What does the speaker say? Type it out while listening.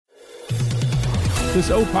This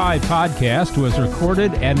Opie podcast was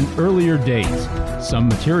recorded at an earlier date. Some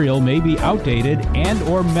material may be outdated and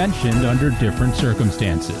or mentioned under different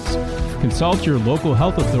circumstances. Consult your local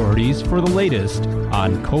health authorities for the latest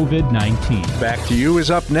on COVID-19. Back to You is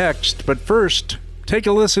up next, but first, take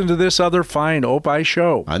a listen to this other fine Opie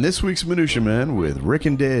show. On this week's Minutia Man with Rick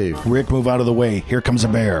and Dave. Rick, move out of the way. Here comes a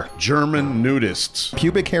bear. German nudists.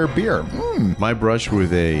 Pubic hair beer. My brush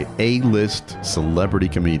with a A-list celebrity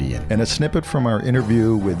comedian. And a snippet from our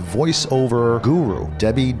interview with voiceover guru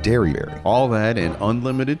Debbie Derryberry. All that and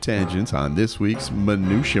unlimited tangents on this week's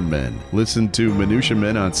Minutia Men. Listen to Minutia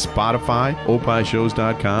Men on Spotify,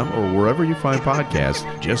 opishows.com, or wherever you find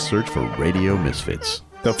podcasts. Just search for Radio Misfits.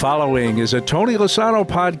 The following is a Tony Lasano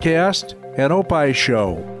podcast and Opie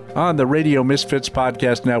show on the Radio Misfits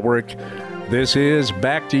Podcast Network. This is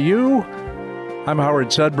Back to You. I'm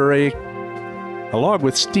Howard Sudbury, along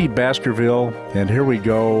with Steve Baskerville, and here we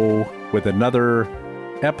go with another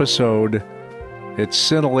episode. It's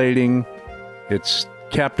scintillating, it's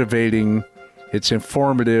captivating, it's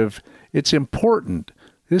informative, it's important.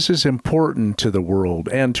 This is important to the world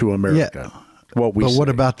and to America. Yeah. What we but say. What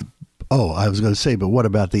about the... Oh, I was going to say, but what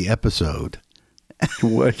about the episode?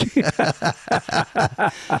 What?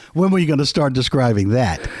 When were you going to start describing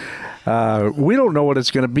that? We don't know what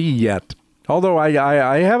it's going to be yet. Although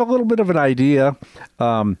I have a little bit of an idea.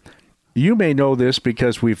 You may know this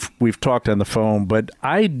because we've talked on the phone, but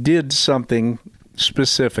I did something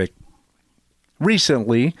specific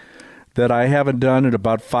recently that I haven't done in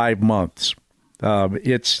about 5 months.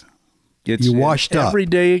 It's you washed up every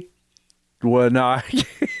day. Well, no,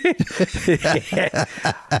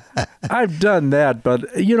 I've done that, but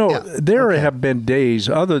there have been days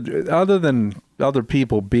other than other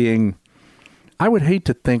people being. I would hate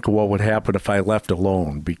to think of what would happen if I left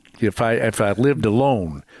alone, if I lived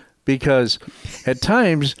alone, because at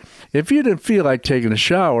times, if you didn't feel like taking a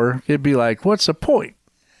shower, it'd be like, what's the point?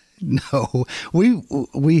 No,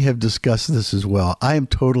 we have discussed this as well. I am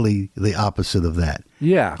totally the opposite of that.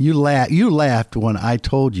 Yeah, you laughed when I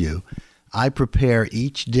told you. I prepare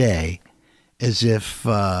each day as if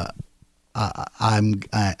I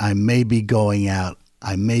may be going out,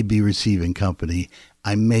 I may be receiving company,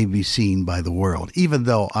 I may be seen by the world, even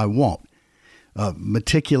though I won't.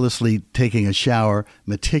 Meticulously taking a shower,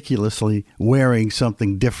 meticulously wearing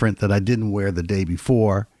something different that I didn't wear the day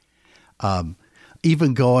before,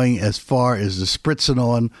 even going as far as the spritzing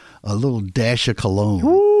on a little dash of cologne.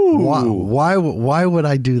 Why would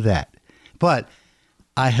I do that? But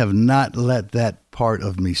I have not let that part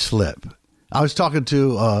of me slip. I was talking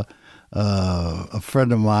to a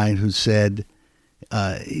friend of mine who said,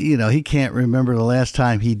 he can't remember the last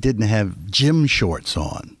time he didn't have gym shorts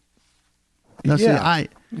on. Now,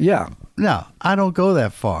 yeah. No, I don't go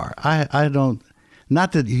that far. I don't.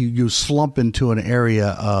 Not that you slump into an area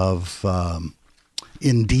of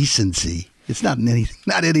indecency. It's not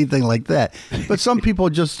anything like that. But some people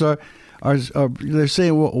just are they're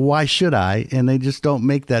saying, well, why should I? And they just don't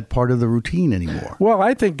make that part of the routine anymore. Well,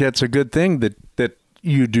 I think that's a good thing that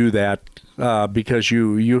you do that because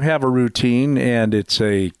you have a routine and it's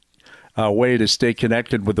a way to stay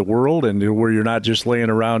connected with the world and where you're not just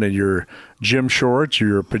laying around in your gym shorts,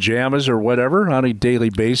 your pajamas or whatever on a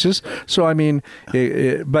daily basis. So, I mean,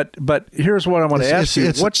 but here's what I want to ask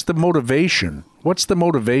you. What's the motivation? What's the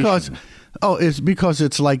motivation? It's because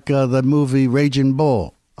it's like the movie Raging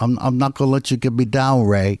Bull. I'm not going to let you get me down,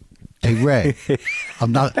 Ray. Hey, Ray.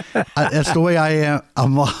 I'm not. That's the way I am.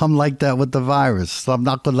 I'm like that with the virus. So I'm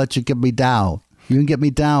not going to let you get me down. You can get me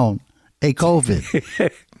down. Hey, COVID.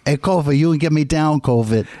 Hey, COVID, you can get me down,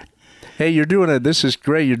 COVID. Hey, you're doing it. This is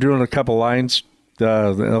great. You're doing a couple lines, a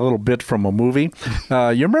little bit from a movie.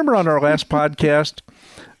 You remember on our last podcast,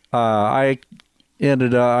 I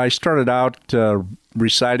started out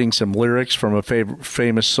reciting some lyrics from a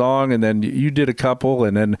famous song, and then you did a couple,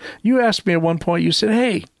 and then you asked me at one point, you said,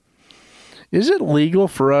 hey, is it legal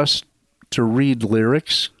for us to read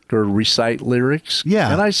lyrics or recite lyrics? Yeah.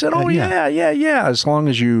 And I said, yeah, as long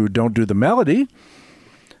as you don't do the melody.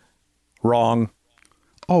 Wrong.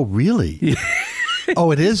 Oh, really?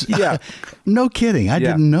 Oh, it is? Yeah. No kidding. I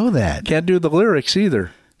didn't know that. Can't do the lyrics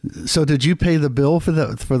either. So did you pay the bill for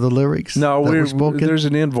the lyrics? No, there's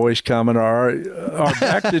an invoice coming. Our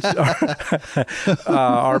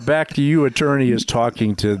back to you attorney is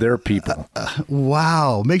talking to their people.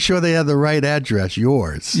 Wow. Make sure they have the right address,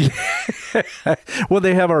 yours. Well,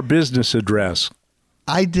 they have our business address.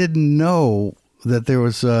 I didn't know that there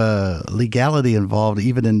was legality involved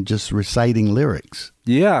even in just reciting lyrics.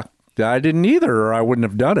 Yeah, I didn't either, or I wouldn't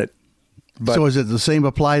have done it. But So is it the same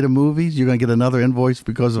apply to movies? You're going to get another invoice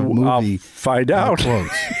because of movie I'll find out.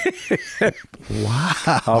 quotes. Wow.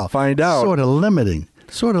 I'll find out. Sort of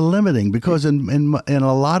limiting because in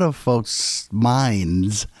a lot of folks'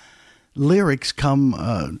 minds, lyrics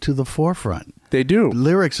come to the forefront. They do.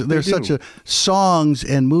 Lyrics, they're do. such a songs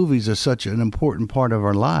and movies are such an important part of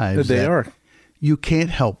our lives. They that are. You can't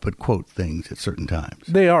help but quote things at certain times.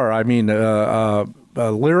 They are. I mean, a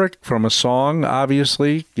lyric from a song,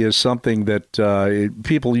 obviously, is something that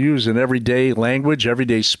people use in everyday language,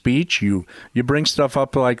 everyday speech. You bring stuff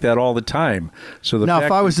up like that all the time. So the Now, fact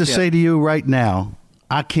if I was you to can't- say to you right now,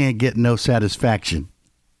 I can't get no satisfaction,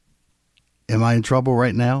 am I in trouble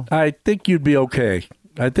right now? I think you'd be okay.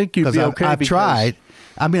 I think you'd Because be okay. I've tried.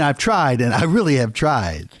 I mean, I've tried, and I really have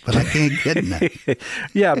tried, but I can't get that.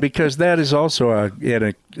 Yeah, because that is also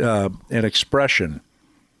an expression.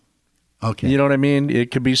 Okay. You know what I mean?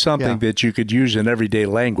 It could be something Yeah. that you could use in everyday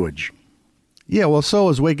language. Yeah, well, so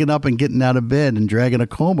is waking up and getting out of bed and dragging a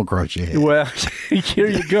comb across your head. Well, here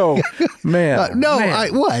you go, man. No,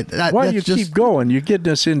 man. what? Why do you keep going? You're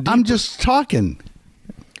getting us in deep. I'm just talking.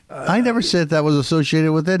 I never said that was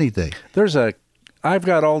associated with anything. I've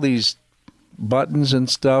got all these buttons and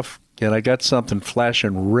stuff, and I got something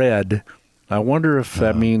flashing red. I wonder if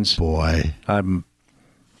that means Boy, I'm.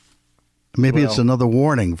 maybe it's another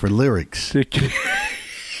warning for lyrics.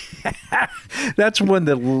 That's when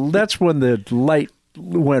the light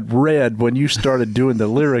went red when you started doing the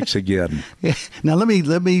lyrics again. Now let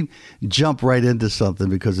me jump right into something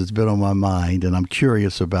because it's been on my mind, and I'm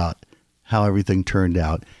curious about how everything turned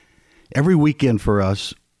out. Every weekend for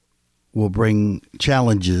us will bring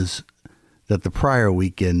challenges that the prior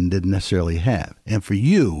weekend didn't necessarily have. And for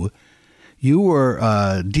you, you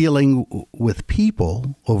were dealing with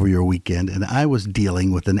people over your weekend, and I was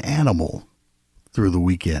dealing with an animal through the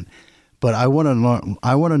weekend. But I want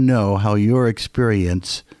to know how your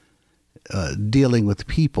experience dealing with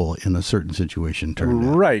people in a certain situation turned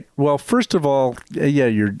out. Right. Well, first of all, yeah,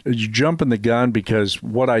 you're jumping the gun because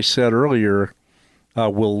what I said earlier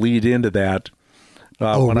will lead into that.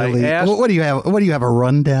 Oh, when really? I asked, What do you have? What do you have? A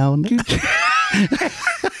rundown?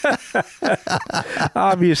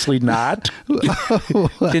 obviously not.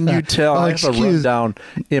 Can you tell? I have a rundown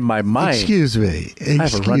in my mind. Excuse me. I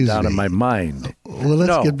have a rundown in my mind. Well,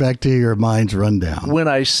 let's get back to your mind's rundown. When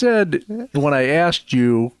I said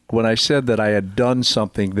that I had done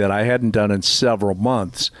something that I hadn't done in several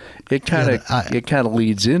months, it kind of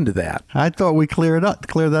leads into that. I thought we clear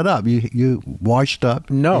that up. You washed up.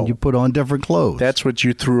 No. And you put on different clothes. That's what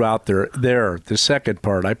you threw out there. The second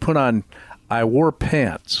part. I wore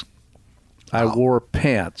pants. I wore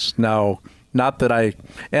pants. Now, not that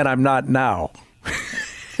and I'm not now.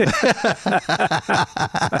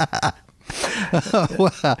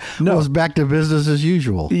 No, it's back to business as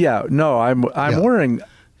usual. Yeah, no, I'm wearing.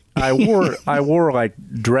 I wore like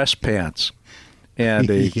dress pants and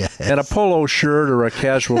Yes. a polo shirt or a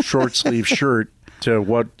casual short sleeve shirt to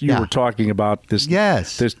what you were talking about. This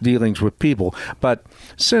dealings with people. But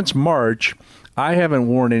since March, I haven't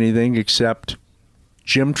worn anything except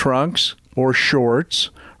gym trunks or shorts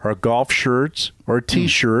or golf shirts or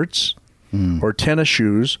T-shirts or tennis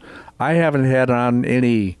shoes. I haven't had on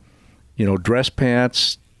any, dress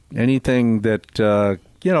pants, anything that,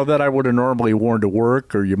 that I would have normally worn to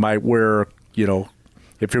work, or you might wear,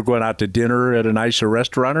 if you're going out to dinner at a nicer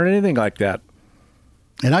restaurant or anything like that.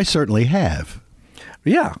 And I certainly have.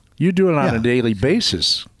 Yeah, you do it on a daily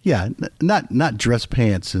basis. Yeah, not dress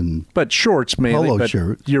pants and but shorts mainly. Polo but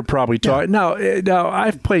shirt. You're probably talking now.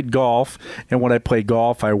 I've played golf, and when I play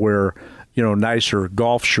golf, I wear nicer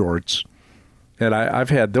golf shorts, and I've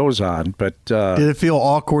had those on. But did it feel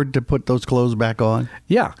awkward to put those clothes back on?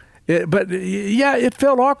 Yeah. It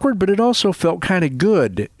felt awkward, but it also felt kind of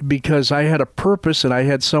good because I had a purpose and I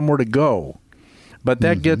had somewhere to go. But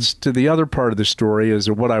that gets to the other part of the story, is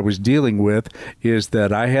that what I was dealing with is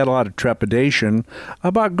that I had a lot of trepidation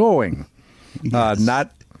about going,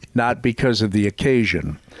 not because of the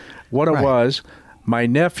occasion. What it was, my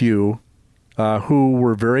nephew, who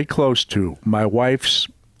we're very close to, my wife's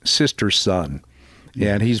sister's son,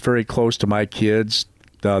 and he's very close to my kids,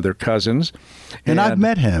 their cousins. And I've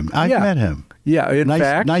met him. I've met him. Yeah, in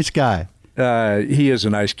fact. Nice guy. He is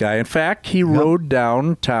a nice guy. In fact, he rode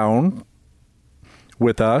downtown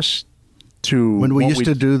with us to when we used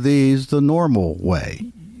to do these the normal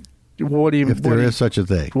way. What do you? If there is such a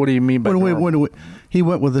thing. What do you mean by normal? He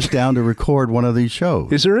went with us down to record one of these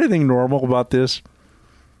shows. Is there anything normal about this?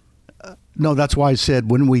 No, that's why I said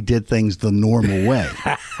when we did things the normal way.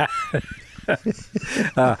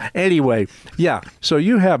 Anyway, yeah. So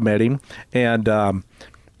you have met him, and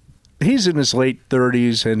he's in his late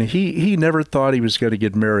 30s, and he never thought he was going to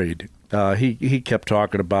get married. He kept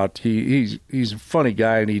talking about he's a funny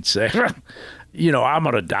guy, and he'd say, I'm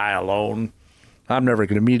going to die alone. I'm never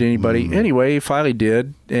going to meet anybody. Anyway, he finally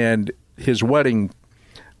did, and his wedding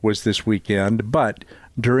was this weekend. But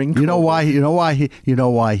during you know why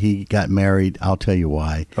he got married? I'll tell you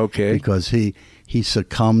why. Okay, because he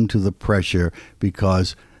succumbed to the pressure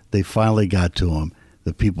because they finally got to him.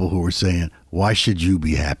 The people who were saying, "Why should you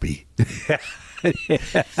be happy?"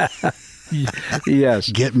 Yes,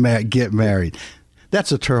 get married.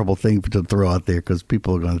 That's a terrible thing to throw out there because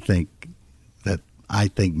people are going to think that I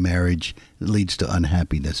think marriage leads to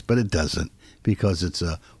unhappiness, but it doesn't, because it's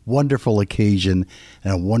a wonderful occasion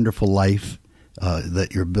and a wonderful life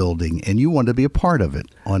that you're building, and you want to be a part of it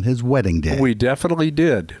on his wedding day. We definitely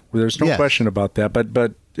did. There's no question about that.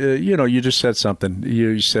 But you just said something.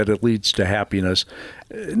 You said it leads to happiness.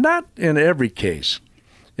 Not in every case.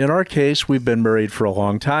 In our case, we've been married for a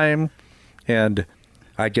long time, and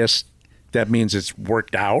I guess that means it's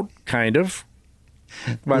worked out, kind of.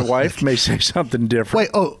 My wife may say something different.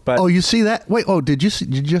 You see that? Did you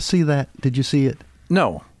just see that? Did you see it?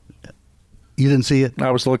 No. You didn't see it? I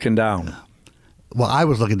was looking down. Well, I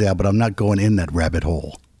was looking down, but I'm not going in that rabbit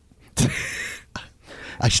hole.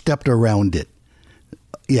 I stepped around it.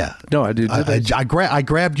 Yeah. No, I did. I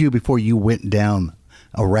grabbed you before you went down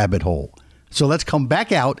a rabbit hole. So let's come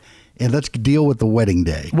back out and let's deal with the wedding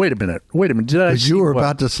day. Wait a minute. Did I see you were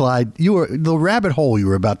about to slide. The rabbit hole you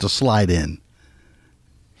were about to slide in.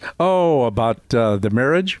 Oh, about the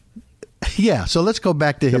marriage? Yeah. So let's go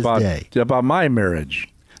back to his day. About my marriage.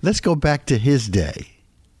 Let's go back to his day.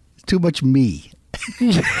 It's too much me.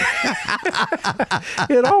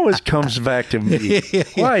 It always comes back to me.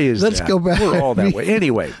 Why is Let's that? go back. We're all that way.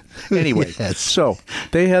 Anyway. Yes. So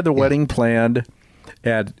they had the wedding planned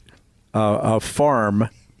at a farm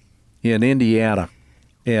in Indiana,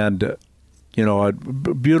 and a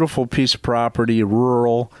beautiful piece of property,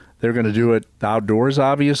 rural. They're going to do it outdoors.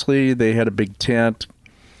 Obviously, they had a big tent,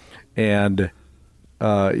 and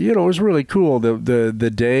it was really cool.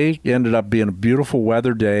 The day ended up being a beautiful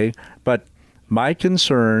weather day, but my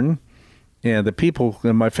concern, and the people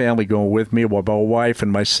in my family going with me, well, my wife and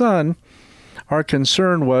my son, our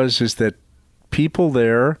concern is that people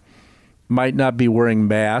there might not be wearing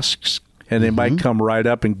masks, and they might come right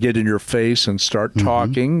up and get in your face and start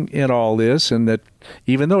talking and all this, and that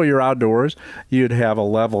even though you're outdoors, you'd have a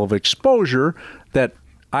level of exposure that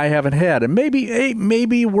I haven't had. And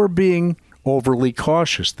maybe we're being overly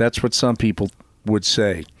cautious. That's what some people would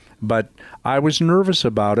say. But I was nervous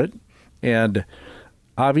about it, and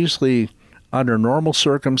obviously under normal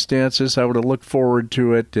circumstances, I would have looked forward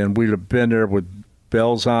to it, and we'd have been there with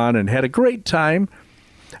bells on and had a great time.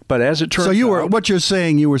 But as it turns out, what you're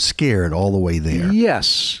saying, you were scared all the way there.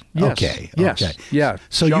 Yes. Okay. Yes. Okay. Yeah.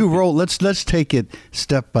 So you roll. Let's take it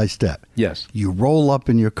step by step. Yes. You roll up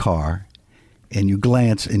in your car, and you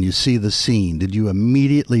glance and you see the scene. Did you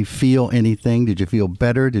immediately feel anything? Did you feel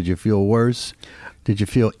better? Did you feel worse? Did you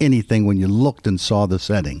feel anything when you looked and saw the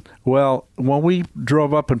setting? Well, when we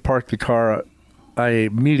drove up and parked the car, I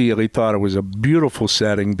immediately thought it was a beautiful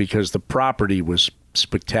setting because the property was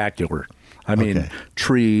spectacular. I mean,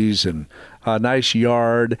 trees and a nice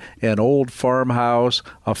yard, an old farmhouse,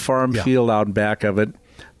 a farm field out in back of it.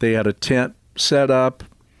 They had a tent set up.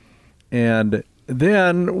 And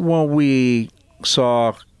then when we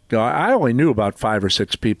saw, I only knew about 5 or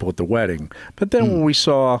 6 people at the wedding. But then when we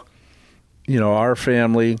saw, our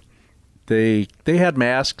family, they had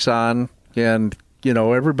masks on, and,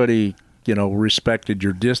 everybody, respected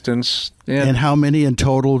your distance. And how many in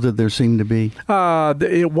total did there seem to be?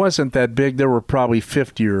 It wasn't that big. There were probably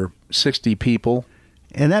 50 or 60 people.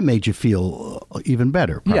 And that made you feel even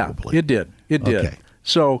better, probably. Yeah, it did. It did. Okay.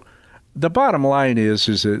 So the bottom line is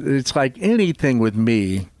that it's like anything with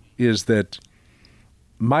me is that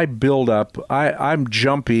my buildup, I'm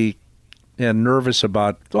jumpy and nervous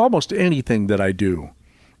about almost anything that I do.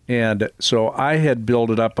 And so I had built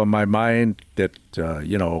it up on my mind that,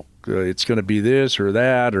 it's going to be this or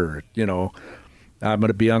that, or, I'm going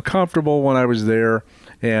to be uncomfortable when I was there.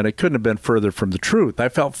 And it couldn't have been further from the truth. I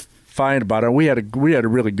felt fine about it. We had a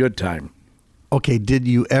really good time. Okay. Did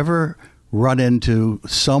you ever run into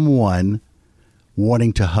someone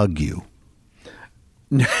wanting to hug you?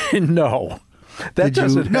 No. That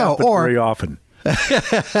doesn't happen very often.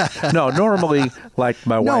 No, normally, like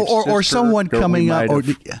my wife's sister, or someone coming up.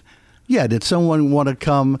 Did someone want to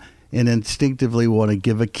come and instinctively want to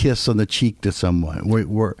give a kiss on the cheek to someone?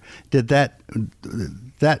 Did that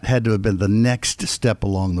had to have been the next step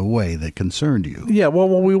along the way that concerned you? Yeah. Well,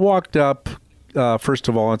 when we walked up, first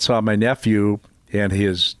of all, and saw my nephew, and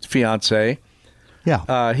his fiance.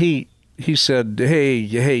 Yeah. He said,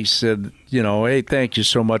 hey, said, hey, thank you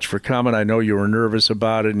so much for coming. I know you were nervous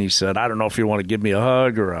about it. And he said, I don't know if you want to give me a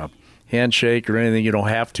hug or a handshake or anything. You don't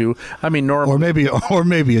have to. I mean, normally. Or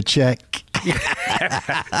maybe a check. We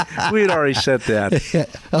had already sent that.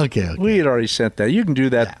 Okay. We had already sent that. You can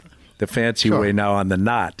do that the fancy way now on the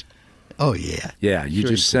Knot. Oh, yeah. Yeah, you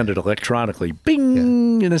just send it electronically.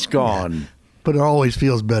 Bing, and it's gone. Yeah. But it always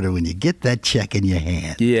feels better when you get that check in your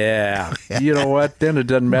hand. Yeah. You know what? Then it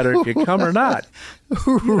doesn't matter if you come or not.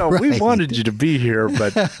 We wanted you to be here,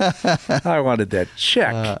 but I wanted that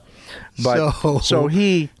check. So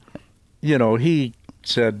he, he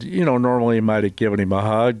said, normally he might have given him a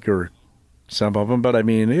hug or some of them, but I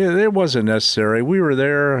mean, it wasn't necessary. We were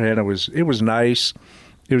there, and it was nice.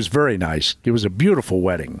 It was very nice. It was a beautiful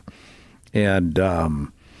wedding, and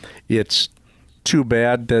it's too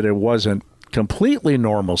bad that it wasn't completely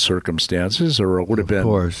normal circumstances, or it would have been,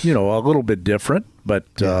 a little bit different. But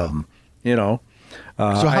so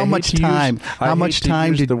how much time? How much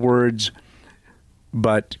time did the words?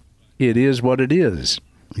 But it is what it is.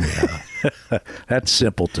 Yeah, that's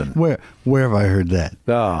simpleton. Where have I heard that?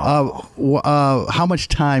 How much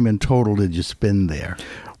time in total did you spend there?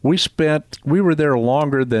 We were there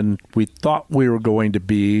longer than we thought we were going to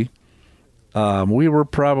be. We were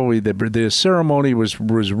probably the ceremony was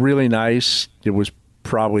really nice. It was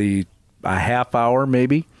probably a half hour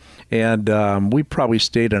maybe, and we probably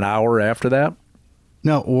stayed an hour after that.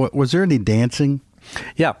 Now, was there any dancing?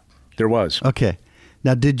 Yeah, there was. Okay.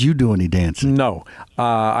 Now, did you do any dancing? No.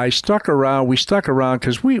 I stuck around. We stuck around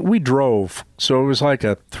because we drove, so it was like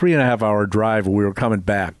a 3.5 hour drive. We were coming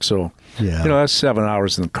back, so that's 7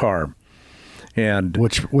 hours in the car, and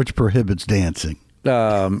which prohibits dancing.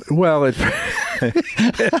 Well, it.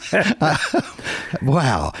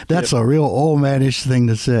 Wow, that's a real old manish thing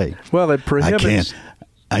to say. Well, it prohibits.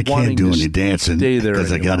 I can't do any dancing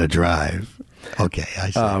because I got to drive. Okay, I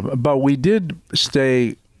see. But we did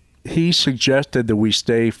stay. He suggested that we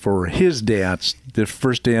stay for his dance, the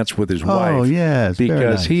first dance with his wife. Oh, yes,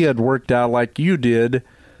 because he had worked out like you did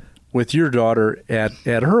with your daughter at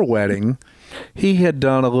her wedding. He had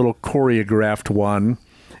done a little choreographed one.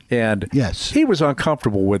 And he was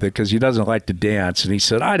uncomfortable with it because he doesn't like to dance. And he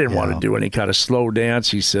said, I didn't want to do any kind of slow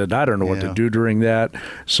dance. He said, I don't know what to do during that.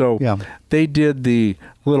 So they did the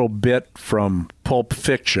little bit from Pulp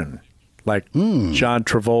Fiction, like John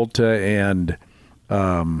Travolta and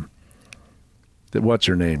what's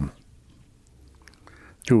her name?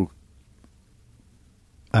 Who?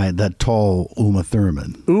 That tall Uma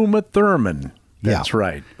Thurman. Uma Thurman. That's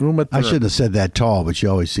right. Uma Thurman. I shouldn't have said that tall, but she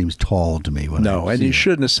always seems tall to me. And you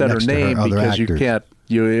shouldn't have said her name because you can't.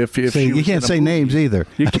 You can't say names either.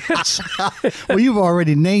 You can't say, well, you've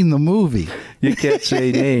already named the movie. You can't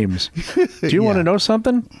say names. Do you want to know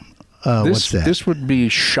something? What's that? This would be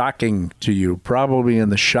shocking to you, probably in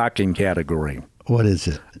the shocking category. What is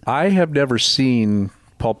it? I have never seen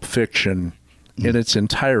Pulp Fiction in its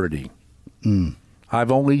entirety.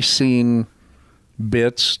 I've only seen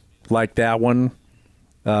bits like that one.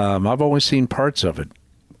 I've only seen parts of it.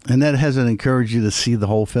 And that hasn't encouraged you to see the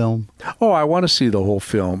whole film? Oh, I want to see the whole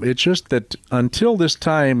film. It's just that until this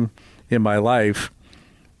time in my life,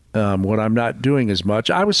 when I'm not doing as much,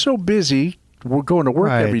 I was so busy going to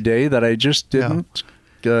work every day that I just didn't,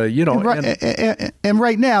 And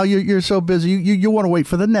right now, you're so busy, you want to wait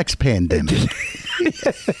for the next pandemic.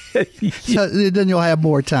 So then you'll have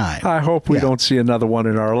more time. I hope we don't see another one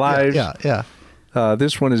in our lives. Yeah.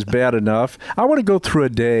 This one is bad enough. I want to go through a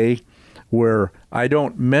day where I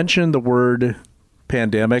don't mention the word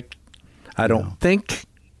pandemic. I don't think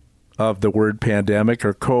of the word pandemic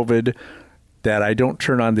or COVID, that I don't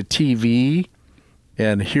turn on the TV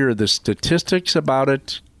and hear the statistics about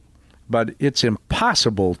it. But it's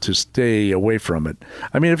impossible to stay away from it.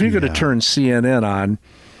 I mean, if you're going to turn CNN on,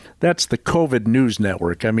 that's the COVID news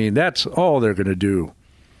network. I mean, that's all they're going to do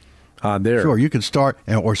on there. Sure, you can start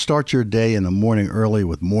your day in the morning early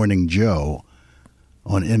with Morning Joe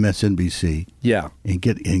on MSNBC. Yeah, and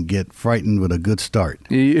get frightened with a good start.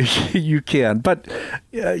 You can, but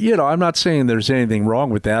I'm not saying there's anything wrong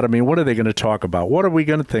with that. I mean, what are they going to talk about? What are we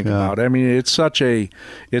going to think about? I mean, it's such a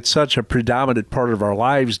predominant part of our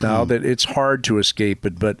lives now that it's hard to escape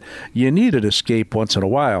it. But you need an escape once in a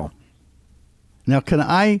while. Now, can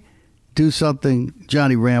I do something,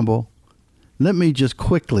 Johnny Rambo? Let me just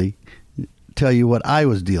quickly tell you what I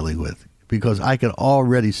was dealing with, because I can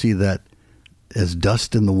already see that as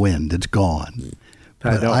dust in the wind. It's gone.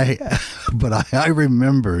 But I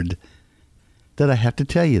remembered that I have to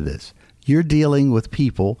tell you this. You're dealing with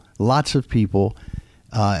people, lots of people,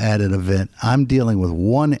 at an event, I'm dealing with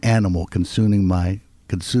one animal consuming my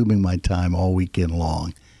time all weekend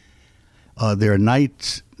long. There are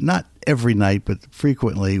nights, not every night, but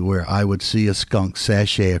frequently, where I would see a skunk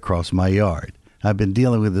sashay across my yard. I've been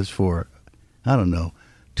dealing with this for,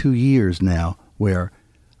 2 years now, where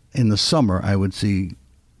in the summer I would see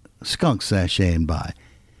skunks sashaying by.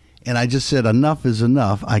 And I just said, enough is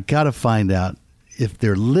enough. I got to find out if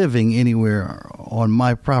they're living anywhere on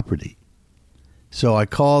my property. So I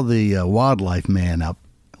called the wildlife man up,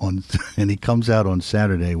 and he comes out on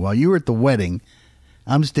Saturday. While you were at the wedding,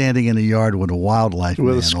 I'm standing in the yard with a wildlife man.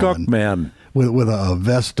 With a skunk man. With a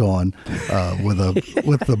vest on, with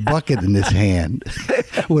the bucket in his hand,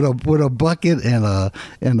 with a bucket and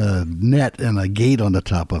a net and a gate on the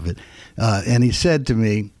top of it. And he said to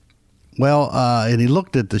me, and he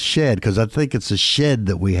looked at the shed, because I think it's a shed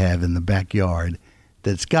that we have in the backyard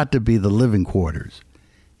that's got to be the living quarters.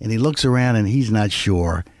 And he looks around and he's not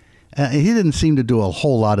sure. He didn't seem to do a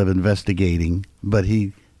whole lot of investigating, but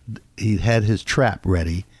he had his trap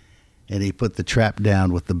ready, and he put the trap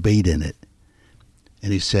down with the bait in it.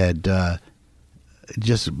 And he said,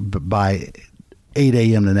 just by 8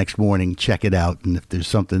 a.m. the next morning, check it out, and if there's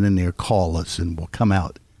something in there, call us, and we'll come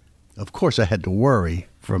out. Of course, I had to worry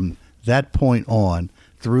from that point on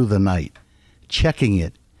through the night, checking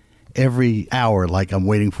it every hour like I'm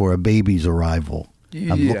waiting for a baby's arrival.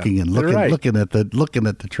 I'm looking at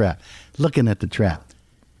the trap.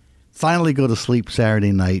 Finally go to sleep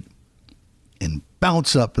Saturday night and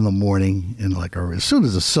bounce up in the morning, and as soon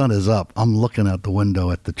as the sun is up, I'm looking out the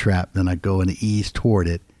window at the trap. Then I go and ease toward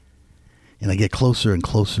it, and I get closer and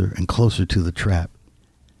closer and closer to the trap,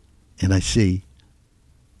 and I see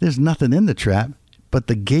there's nothing in the trap, but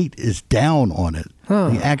the gate is down on it.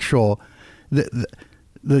 The actual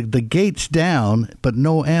the gate's down, but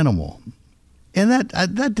no animal. And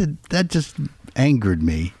that just angered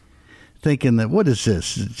me, thinking that, what is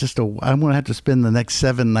this? It's just I'm going to have to spend the next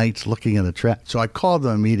 7 nights looking at a trap. So I called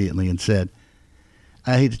them immediately and said,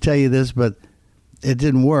 I hate to tell you this, but it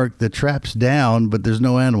didn't work. The trap's down, but there's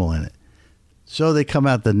no animal in it. So they come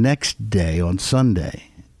out the next day on Sunday,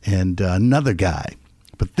 and another guy.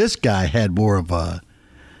 But this guy had more of a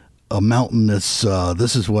mountainous,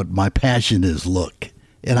 this is what my passion is look.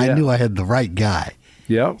 And I knew I had the right guy.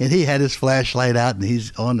 Yep. And he had his flashlight out, and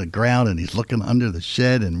he's on the ground, and he's looking under the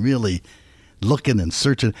shed and really looking and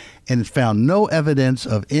searching, and found no evidence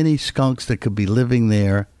of any skunks that could be living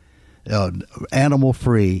there, animal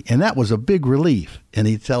free. And that was a big relief. And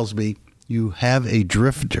he tells me, you have a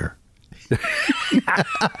drifter.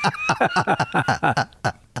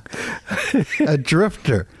 A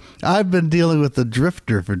drifter. I've been dealing with a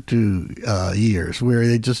drifter for 2 years, where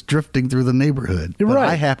they're just drifting through the neighborhood. You're right.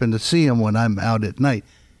 I happen to see him when I'm out at night.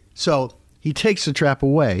 So he takes the trap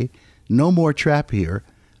away. No more trap here.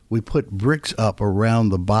 We put bricks up around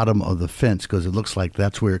the bottom of the fence, because it looks like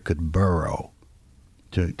that's where it could burrow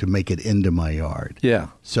to make it into my yard. Yeah.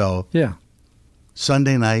 So yeah.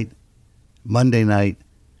 Sunday night, Monday night,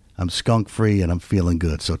 I'm skunk free and I'm feeling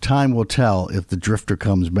good. So time will tell if the drifter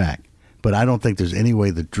comes back. But I don't think there's any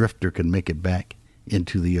way the drifter can make it back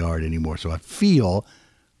into the yard anymore. So I feel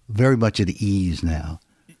very much at ease now,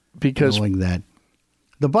 because knowing that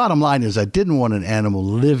the bottom line is I didn't want an animal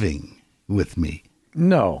living with me.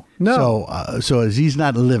 No. So as he's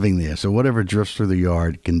not living there, so whatever drifts through the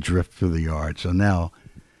yard can drift through the yard. So now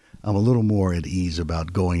I'm a little more at ease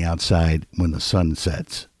about going outside when the sun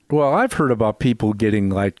sets. Well, I've heard about people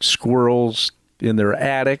getting like squirrels in their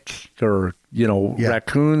attic, or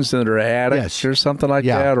raccoons in their attic, or something like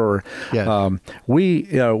that. Or we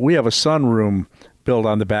have a sunroom built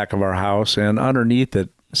on the back of our house, and underneath it,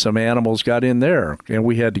 some animals got in there, and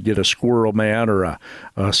we had to get a squirrel man or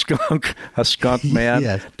a skunk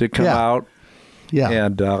man to come out. Yeah,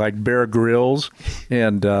 and like Bear Grylls,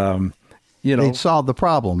 and they solved the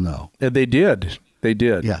problem though. And they did.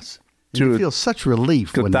 Yes. You feel such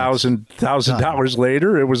relief when $1,000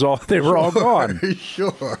 later, they were all gone.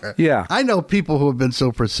 Sure. Yeah. I know people who have been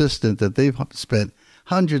so persistent that they've spent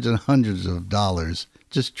hundreds and hundreds of dollars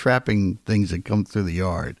just trapping things that come through the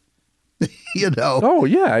yard. Oh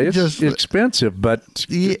yeah, it's just expensive, but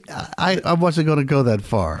I wasn't going to go that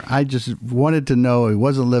far. I just wanted to know he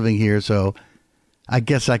wasn't living here, so I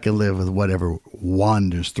guess I can live with whatever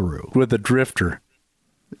wanders through. With the drifter.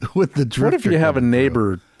 With the drifter. What if you have a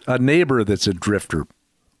neighbor that's a drifter?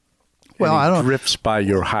 Well, I don't. Drifts by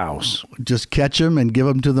your house. Just catch him and give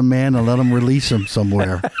him to the man and let him release him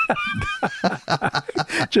somewhere.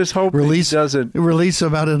 Just hope he doesn't release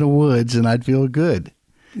him out in the woods, and I'd feel good.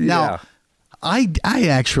 Yeah. Now, I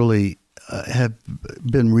actually have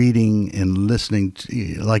been reading and listening,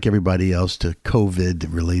 like everybody else, to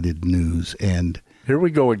COVID-related news, and here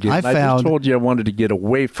we go again. I just told you I wanted to get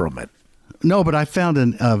away from it. No, but I found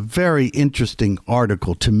a very interesting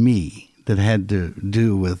article to me that had to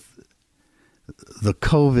do with the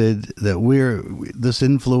COVID this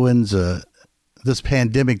influenza, this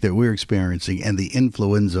pandemic that we're experiencing, and the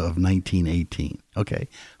influenza of 1918. Okay,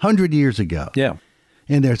 100 years ago. Yeah,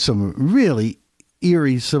 and there's some really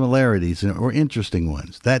eerie similarities or interesting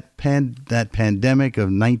ones. That pandemic of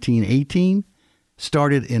 1918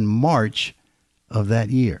 started in March of that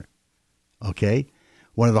year. Okay,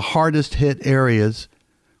 one of the hardest hit areas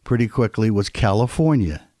pretty quickly was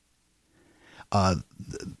California.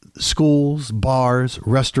 Schools, bars,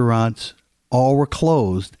 restaurants, all were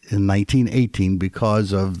closed in 1918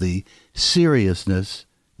 because of the seriousness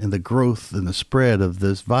and the growth and the spread of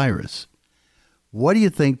this virus. What do you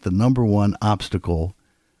think the number one obstacle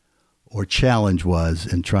or challenge was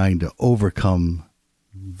in trying to overcome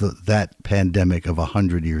that pandemic of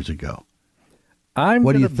 100 years ago? I'm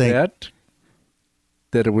going to bet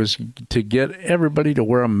that it was to get everybody to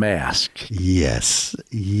wear a mask. Yes.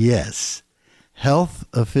 Health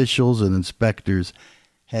officials and inspectors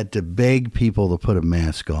had to beg people to put a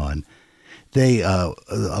mask on. A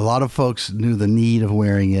lot of folks knew the need of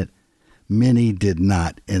wearing it. Many did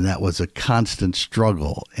not, and that was a constant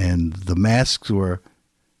struggle. And the masks were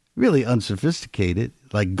really unsophisticated,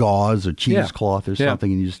 like gauze or cheesecloth or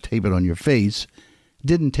something, and you just tape it on your face.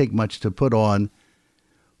 Didn't take much to put on,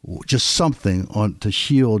 just something on to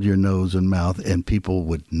shield your nose and mouth, and people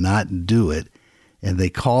would not do it. And they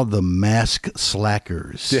called them mask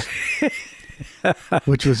slackers,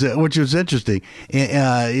 which was interesting.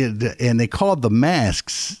 And they called the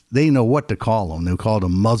masks, they know what to call them. They called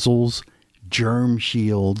them muzzles, germ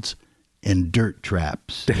shields, and dirt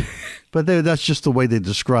traps. But that's just the way they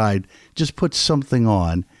described. Just put something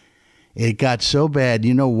on. It got so bad.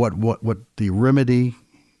 You know what the remedy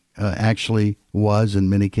actually was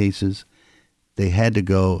in many cases? They had to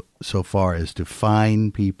go so far as to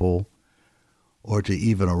fine people or to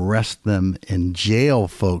even arrest them and jail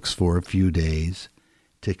folks for a few days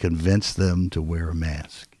to convince them to wear a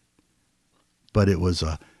mask. But it's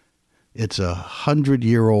a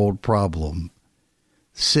 100-year-old problem.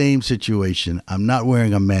 Same situation. I'm not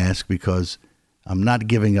wearing a mask because I'm not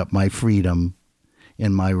giving up my freedom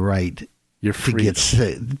and my right to get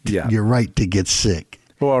sick. Yeah. Your right to get sick.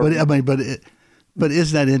 Well, but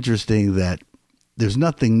isn't that interesting that there's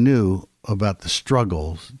nothing new about the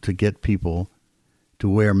struggles to get people to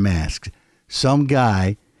wear masks? Some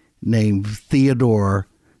guy named Theodore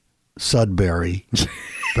Sudbury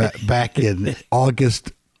back in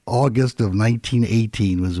August of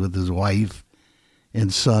 1918 was with his wife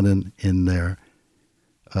and son in their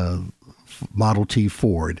Model T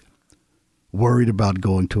Ford, worried about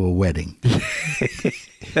going to a wedding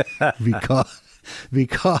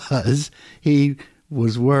because he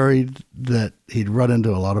was worried that he'd run into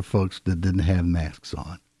a lot of folks that didn't have masks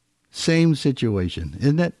on. Same situation,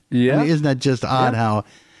 isn't it? Yeah. I mean, isn't that just odd how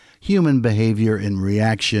human behavior in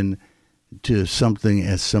reaction to something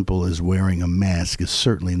as simple as wearing a mask is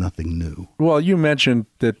certainly nothing new? Well, you mentioned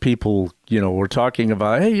that people, were talking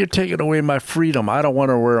about, hey, you're taking away my freedom. I don't want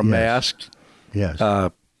to wear a mask. Yes.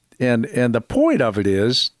 And the point of it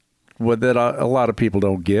is, what that a lot of people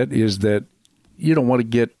don't get is that you don't want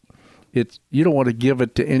to give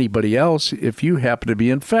it to anybody else if you happen to be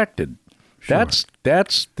infected. Sure.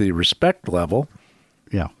 That's the respect level.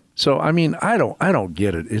 Yeah. So I mean, I don't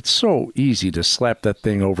get it. It's so easy to slap that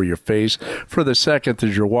thing over your face for the second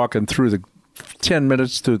as you're walking through the 10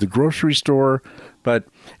 minutes through the grocery store. But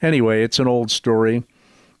anyway, it's an old story.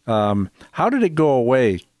 How did it go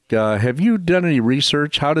away? Have you done any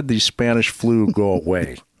research? How did the Spanish flu go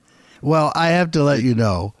away? Well, I have to let you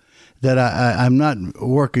know that I'm not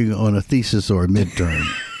working on a thesis or a midterm.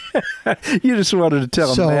 You just wanted to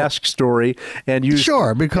tell a mask story, and you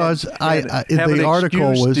because the article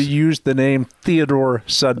was to use the name Theodore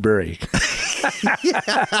Sudbury.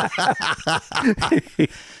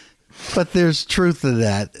 But there's truth to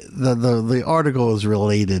that. The article is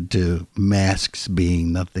related to masks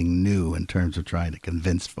being nothing new in terms of trying to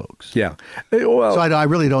convince folks. Yeah. Well, so I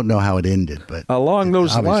really don't know how it ended, but along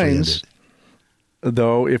those lines,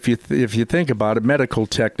 though, if you think about it, medical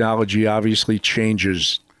technology obviously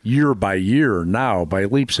changes year by year now by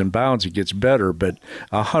leaps and bounds. It gets better, but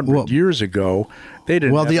 100 years ago they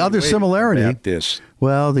didn't. Well, the other similarity,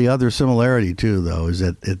 the other similarity too, though, is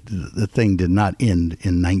that the thing did not end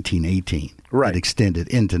in 1918. Right, it extended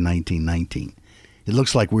into 1919. It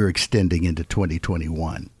looks like we're extending into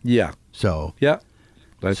 2021. Yeah. So yeah.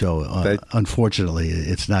 Unfortunately,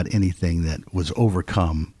 it's not anything that was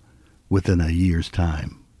overcome within a year's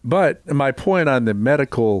time. But my point on the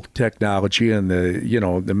medical technology and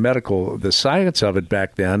the science of it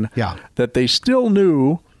back then, that they still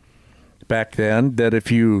knew back then that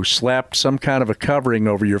if you slapped some kind of a covering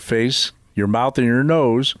over your face, your mouth and your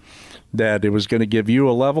nose, that it was going to give you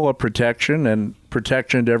a level of protection and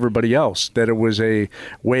protection to everybody else, that it was a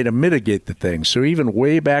way to mitigate the thing. So even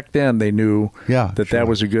way back then, they knew that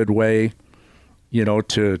was a good way,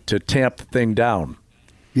 to tamp the thing down.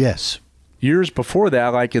 Yes. Years before that,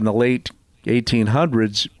 like in the late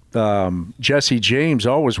 1800s, Jesse James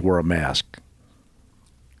always wore a mask.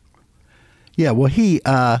 Yeah, well, he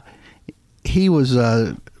was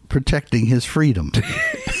protecting his freedom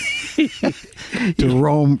to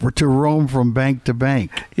roam from bank to bank.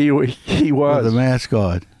 He was with a mask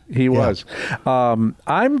on. He was.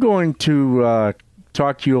 I'm going to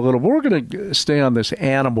talk to you a little. We're going to stay on this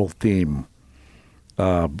animal theme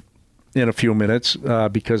in a few minutes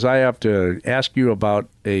because I have to ask you about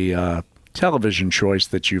a television choice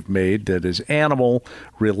that you've made that is animal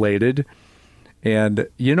related. And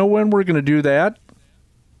you know when we're going to do that?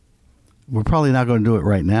 We're probably not going to do it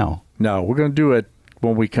right now. No, we're going to do it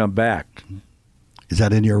when we come back. Is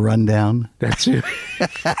that in your rundown? That's it.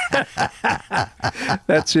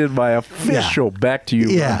 That's in my official Back to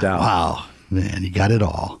You rundown. Wow. Man, you got it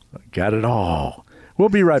all. Got it all. We'll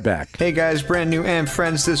be right back. Hey guys, brand new and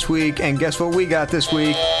friends this week. And guess what we got this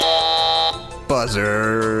week?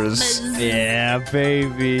 Buzzers. Yeah,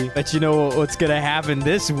 baby. But you know what's going to happen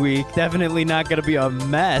this week? Definitely not going to be a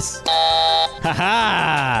mess.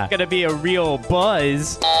 Ha-ha! Going to be a real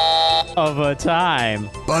buzz of a time.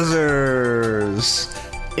 Buzzers.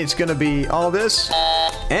 It's going to be all this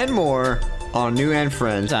and more on New and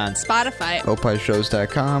Friends on Spotify,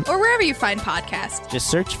 opishows.com, or wherever you find podcasts.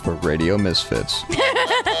 Just search for Radio Misfits.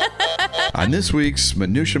 On this week's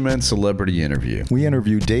Minutia Men Celebrity Interview, we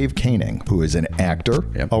interview Dave Koenig, who is an actor,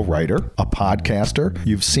 a writer, a podcaster.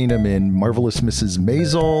 You've seen him in Marvelous Mrs.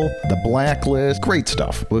 Maisel, The Blacklist. Great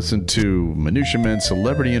stuff. Listen to Minutia Men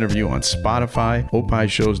Celebrity Interview on Spotify,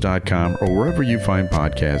 opishows.com, or wherever you find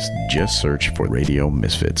podcasts. Just search for Radio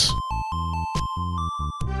Misfits.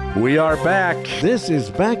 We are back. This is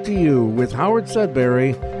Back to You with Howard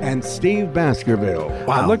Sudbury and Steve Baskerville.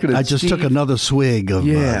 Wow, look at it. I just took another swig of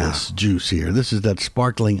this juice here. This is that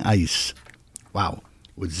sparkling ice. Wow,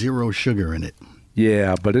 with zero sugar in it.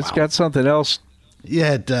 Yeah, but it's got something else.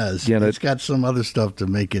 Yeah, it does. It's got some other stuff to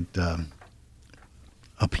make it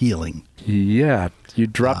appealing. Yeah, you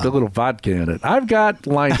dropped a little vodka in it. I've got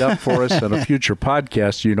lined up for us on a future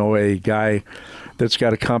podcast, a guy that's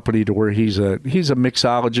got a company to where he's a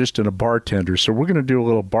mixologist and a bartender. So we're going to do a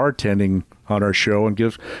little bartending on our show and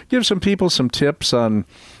give some people some tips on,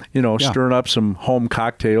 stirring up some home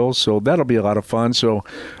cocktails. So that'll be a lot of fun. So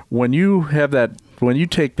when you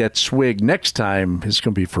take that swig next time, it's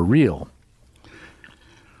going to be for real.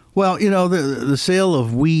 Well, the sale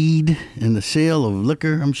of weed and the sale of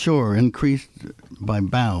liquor, I'm sure, increased by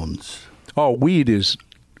bounds. Oh, weed is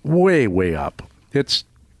way, way up. It's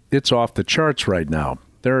off the charts right now.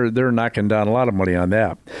 They're knocking down a lot of money on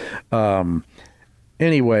that.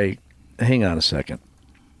 Anyway, hang on a second.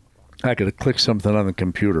 I got to click something on the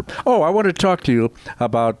computer. Oh, I want to talk to you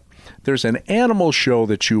about, there's an animal show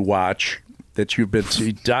that you watch that you've been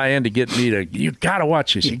dying to get me to, you got to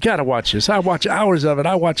watch this. You got to watch this. I watch hours of it.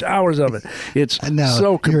 It's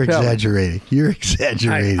so compelling. You're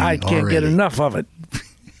exaggerating. I can't get enough of it.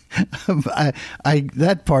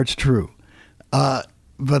 That part's true.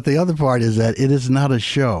 But the other part is that it is not a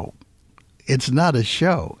show. It's not a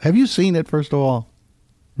show. Have you seen it, first of all?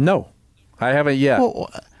 No, I haven't yet. Well,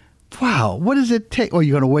 wow. What does it take? Oh,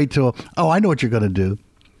 you're going to wait till... Oh, I know what you're going to do.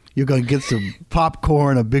 You're going to get some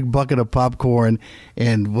popcorn, a big bucket of popcorn,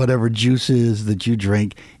 and whatever juice is that you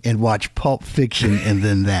drink, and watch Pulp Fiction, and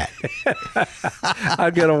then that.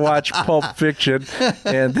 I'm going to watch Pulp Fiction,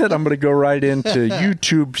 and then I'm going to go right into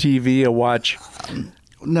YouTube TV and watch...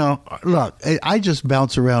 No, look, I just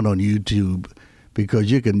bounce around on YouTube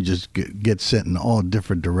because you can just get sent in all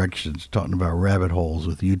different directions talking about rabbit holes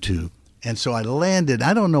with YouTube. And so I landed,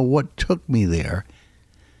 I don't know what took me there,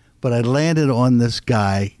 but I landed on this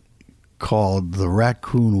guy called the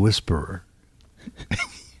Raccoon Whisperer.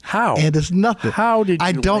 How? And it's nothing. How did you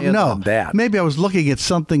I don't land know. on that? Maybe I was looking at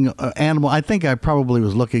something animal. I think I probably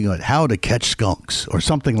was looking at how to catch skunks or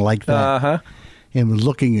something like that. Uh-huh. And was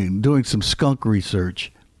looking and doing some skunk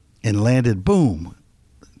research and landed, boom,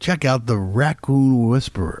 check out the Raccoon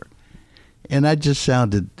Whisperer. And that just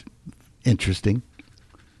sounded interesting.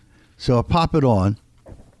 So I pop it on,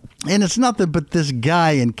 And it's nothing but this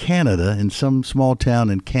guy in Canada, in some small town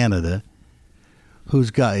in Canada,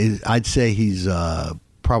 who's got, I'd say he's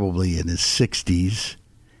probably in his 60s,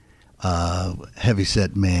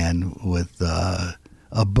 heavyset man with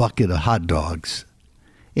a bucket of hot dogs.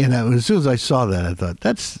 And as soon as I saw that, I thought,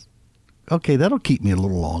 that's okay, that'll keep me a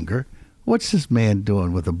little longer. What's this man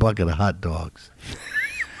doing with a bucket of hot dogs?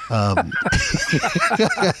 And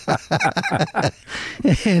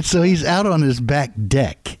so he's out on his back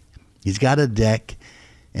deck. He's got a deck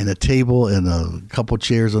and a table and a couple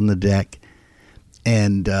chairs on the deck.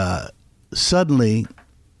 And suddenly,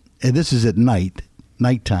 and this is at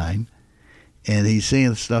nighttime, and he's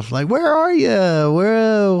saying stuff like, "Where are you?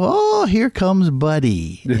 Oh, here comes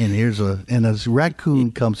Buddy." And a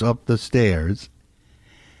raccoon comes up the stairs,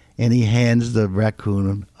 and he hands the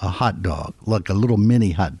raccoon a hot dog, like a little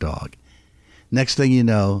mini hot dog. Next thing you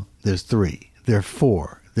know, there's 3, there's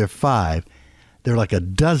 4, there's 5. They're like a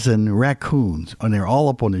dozen raccoons, and they're all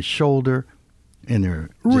up on his shoulder, and they're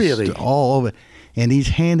just really all over. And he's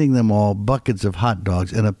handing them all buckets of hot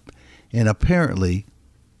dogs, and apparently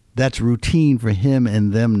that's routine for him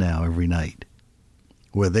and them now every night,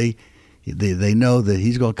 where they know that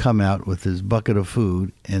he's going to come out with his bucket of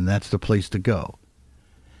food, and that's the place to go.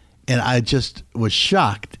 And I just was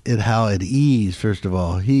shocked at how at ease, first of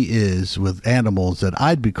all, he is with animals that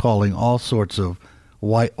I'd be calling all sorts of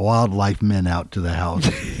wildlife men out to the house.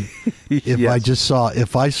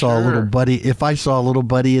 If I saw a little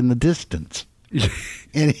buddy in the distance.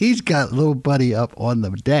 And he's got little buddy up on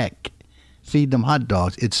the deck feeding them hot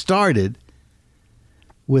dogs. It started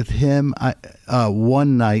with him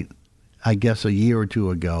one night, I guess a year or two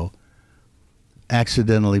ago,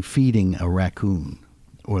 accidentally feeding a raccoon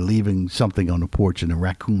or leaving something on the porch, and the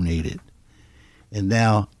raccoon ate it. And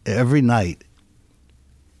now every night,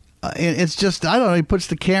 and it's just, I don't know, he puts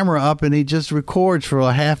the camera up and he just records for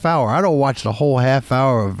a half hour. I don't watch the whole half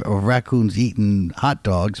hour of raccoons eating hot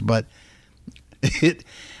dogs, but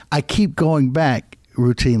I keep going back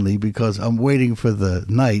routinely because I'm waiting for the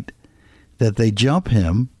night that they jump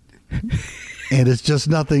him, and it's just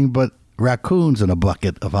nothing but raccoons and a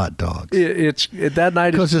bucket of hot dogs. It's that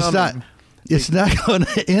night is coming. It's not going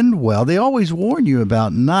to end well. They always warn you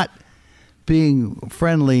about not being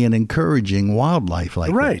friendly and encouraging wildlife like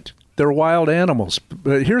that. Right. They're wild animals.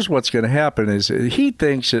 But here's what's going to happen is he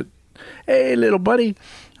thinks that, hey, little buddy,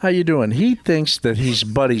 how you doing? He thinks that he's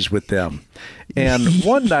buddies with them. And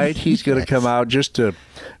one night he's going to come out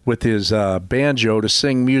with his banjo to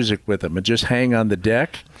sing music with them and just hang on the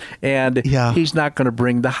deck. And he's not going to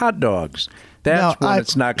bring the hot dogs. That's when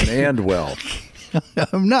it's not going to end well.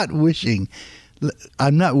 I'm not wishing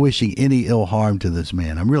any ill harm to this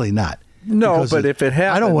man. I'm really not. No, because but if it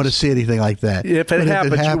happens, I don't want to see anything like that. If it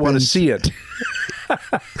happens, you want to see it.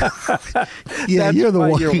 Yeah, you're the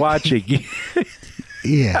one you're watching.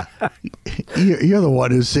 Yeah, you're the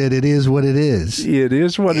one who said it is what it is. It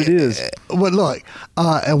is what it is. But look,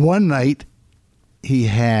 and one night he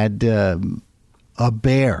had a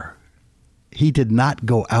bear. He did not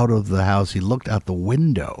go out of the house. He looked out the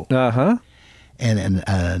window. Uh-huh. And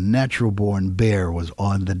a natural-born bear was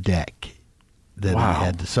on the deck that he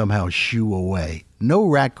had to somehow shoo away. No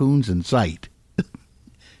raccoons in sight.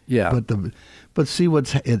 Yeah. But see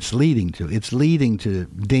what it's leading to. It's leading to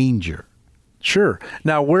danger. Sure.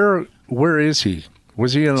 Now, where is he?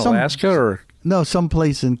 Was he in Alaska or? No,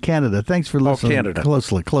 someplace in Canada. Thanks for listening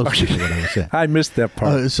closely to what I was saying. I missed that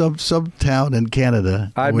part. Some town in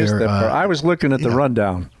Canada. I missed that part. I was looking at the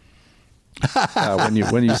rundown.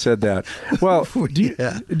 When you said that. Well, do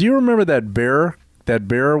you remember that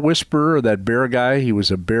bear whisperer, or that bear guy? He was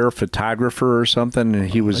a bear photographer or something, and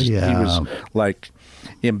he was like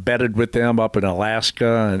embedded with them up in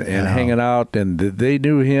Alaska and hanging out, and they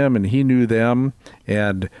knew him and he knew them,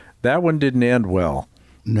 and that one didn't end well.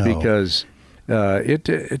 No, because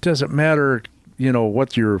it doesn't matter,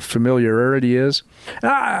 what your familiarity is.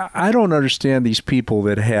 I don't understand these people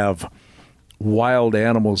that have wild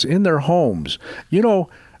animals in their homes.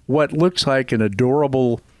 What looks like an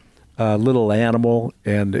adorable little animal,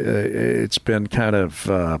 and it's been kind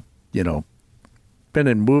of been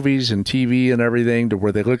in movies and TV and everything to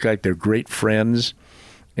where they look like they're great friends,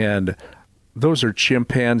 and those are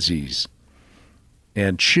chimpanzees.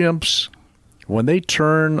 And chimps, when they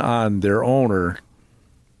turn on their owner,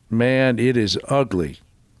 man, it is ugly.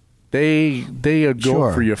 They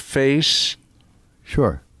go for your face.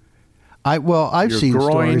 Sure. I've seen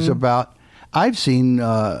stories about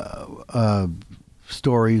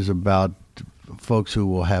stories about folks who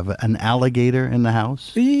will have an alligator in the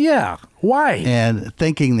house. Yeah. Why? And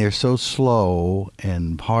thinking they're so slow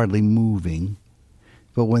and hardly moving.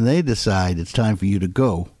 But when they decide it's time for you to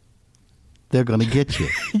go, they're going to get you.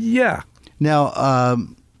 Yeah. Now,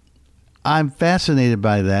 I'm fascinated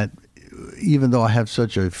by that, even though I have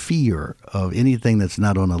such a fear of anything that's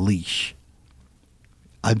not on a leash.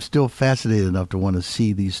 I'm still fascinated enough to want to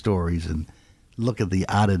see these stories and look at the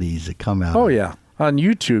oddities that come out. Oh, yeah. On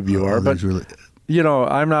YouTube you are, but, you know,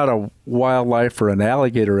 I'm not a wildlife or an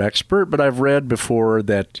alligator expert, but I've read before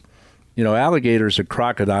that, you know, alligators and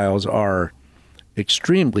crocodiles are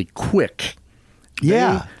extremely quick.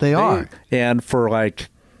 Yeah, they are. And for like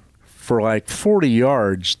 40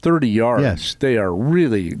 yards, 30 yards, yes. They are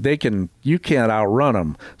really, you can't outrun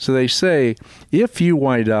them. So they say if you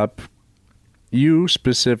wind up, you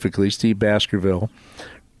specifically, Steve Baskerville,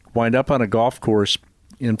 wind up on a golf course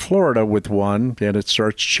in Florida with one and it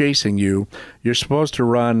starts chasing you, you're supposed to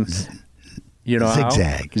run, you know,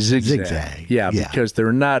 zigzag. Zigzag. Yeah, because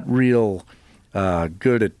they're not real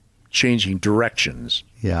good at changing directions.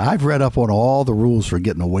 Yeah, I've read up on all the rules for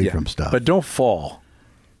getting away from stuff. But don't fall.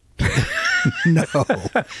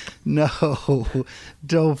 No,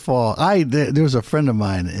 don't fall. There was a friend of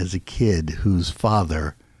mine as a kid whose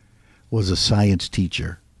father was a science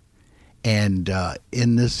teacher. And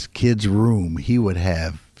in this kid's room, he would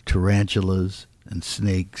have tarantulas and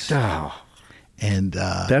snakes. Oh. And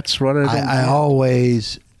that's what I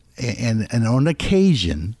always, and on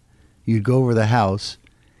occasion, you'd go over the house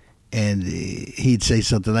and he'd say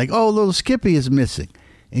something like, "Oh, little Skippy is missing."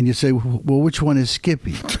 And you say, "Well, which one is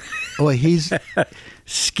Skippy?" "Oh,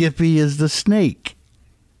 Skippy is the snake."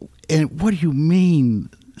 "And what do you mean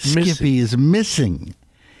Skippy is missing?"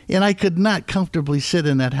 And I could not comfortably sit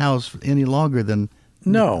in that house any longer than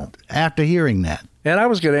after hearing that. And I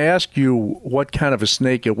was going to ask you what kind of a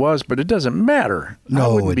snake it was, but it doesn't matter.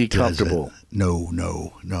 No, I wouldn't be doesn't. comfortable.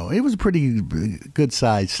 No. It was a pretty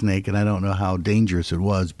good-sized snake, and I don't know how dangerous it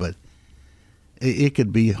was, but it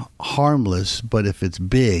could be harmless. But if it's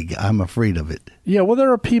big, I'm afraid of it. Yeah, well,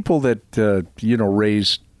 there are people that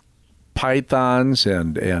raise pythons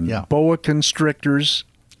and boa constrictors,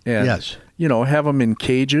 and have them in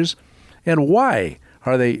cages. And why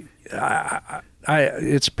are they?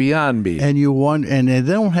 It's beyond me. And and they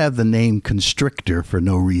don't have the name constrictor for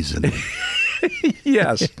no reason.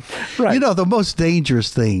 Yes, right. You know, the most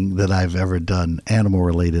dangerous thing that I've ever done, animal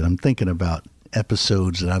related, I'm thinking about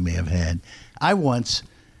episodes that I may have had. I once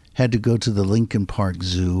had to go to the Lincoln Park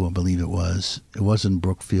Zoo, I believe it was. It wasn't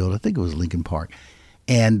Brookfield. I think it was Lincoln Park.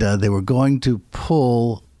 And they were going to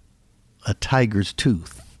pull a tiger's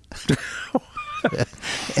tooth.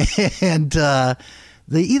 And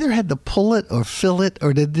they either had to pull it or fill it,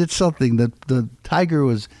 or they did something. The tiger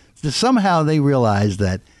was, somehow they realized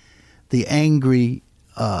that the angry,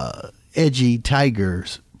 edgy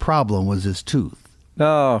tiger's problem was his tooth.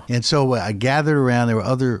 Oh. And so I gathered around. There were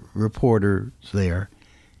other reporters there,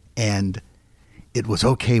 and it was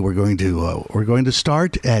okay. We're going to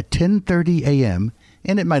start at 10:30 a.m.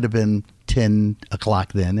 and it might have been 10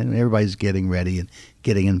 o'clock then, and everybody's getting ready and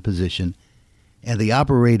getting in position. And the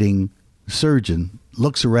operating surgeon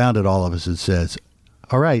looks around at all of us and says,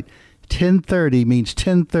 "All right, 10:30 means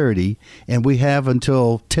 10:30, and we have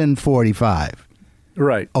until 10:45."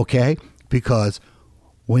 Right. Okay? Because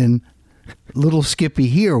when little Skippy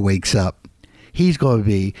here wakes up, he's going to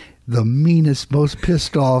be the meanest, most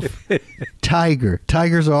pissed off tiger.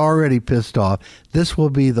 Tigers are already pissed off. This will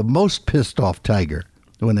be the most pissed off tiger.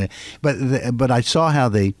 But I saw how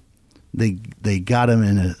they got him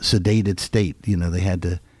in a sedated state. You know, they had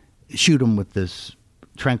to shoot him with this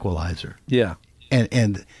tranquilizer. Yeah.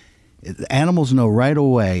 And animals know right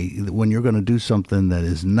away when you're going to do something that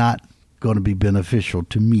is not going to be beneficial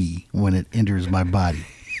to me when it enters my body.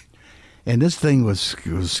 And this thing was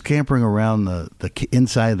scampering around the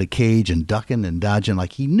inside of the cage and ducking and dodging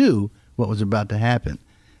like he knew what was about to happen.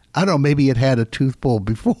 I don't know, maybe it had a tooth pulled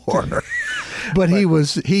before, but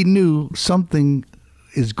he knew something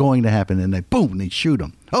is going to happen, and they shoot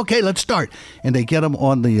him. Okay, let's start. And they get him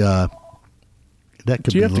on the, that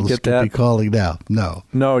could be a little Skippy calling now.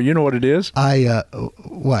 No, you know what it is?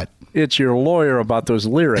 What? It's your lawyer about those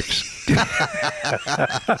lyrics.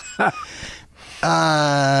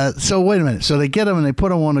 So wait a minute. So they get him and they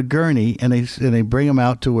put him on a gurney and they bring him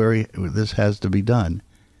out to where this has to be done.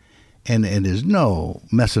 And there's no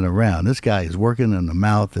messing around. This guy is working in the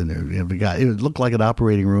mouth, and it looked like an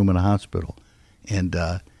operating room in a hospital. And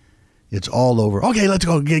it's all over. Okay, let's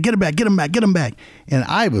go. Get him back. Get him back. Get him back. And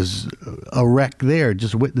I was a wreck there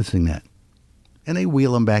just witnessing that. And they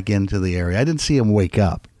wheel him back into the area. I didn't see him wake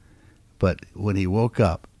up. But when he woke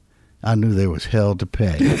up, I knew there was hell to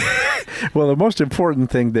pay. Well, the most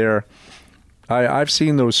important thing there, I've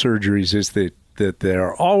seen those surgeries, is that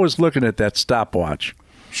they're always looking at that stopwatch.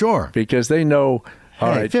 Sure. Because they know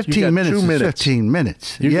All Hey, right, 15 you got minutes 2 is minutes. 15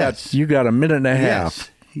 minutes. Yes. You got a minute and a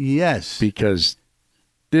half. Yes. Because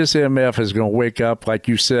this MF is going to wake up, like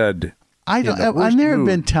you said. I don't. in the worst There have mood.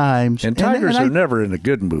 been times, And tigers are never in a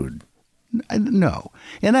good mood. No,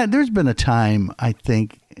 and there's been a time I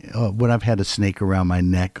think when I've had a snake around my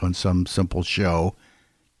neck on some simple show,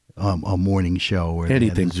 a morning show, where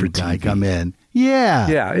Anything they had a zoo for guy TV. come in. Yeah,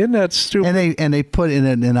 Yeah, isn't that stupid? and they put in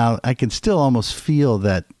it, and I can still almost feel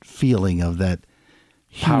that feeling of that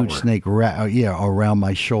huge Power. snake, around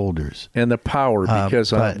my shoulders. And the power,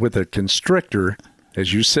 because with a constrictor,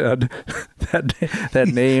 as you said, that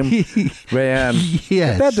name, man,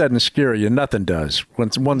 Yes. that doesn't scare you. Nothing does. When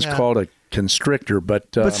one's called a constrictor,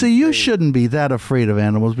 but See, you shouldn't be that afraid of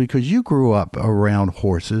animals because you grew up around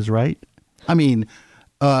horses, right? I mean,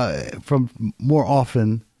 from more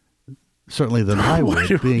often, certainly than I What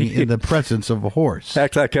do would, being you in the presence of a horse.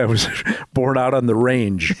 act like I was born out on the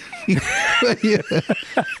range.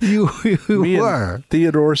 You Me and were,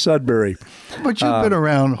 Theodore Sudbury. but you've been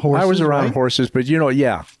around horses. I was around right? horses, but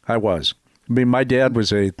yeah, I was. I mean, my dad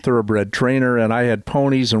was a thoroughbred trainer, and I had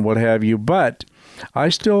ponies and what have you, but I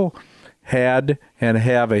still had and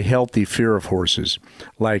have a healthy fear of horses.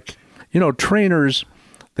 Like, trainers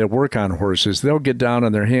that work on horses, they'll get down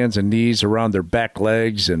on their hands and knees around their back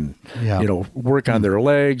legs and, work on their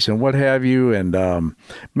legs and what have you. And,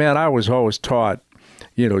 man, I was always taught,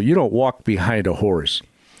 you don't walk behind a horse.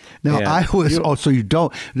 Now, And I was. So you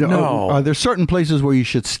don't. No. Are there certain places where you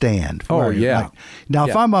should stand? Oh, Right, yeah. like- now, if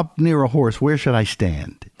Yeah. I'm up near a horse, where should I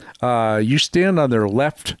stand? You stand on their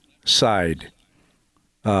left side.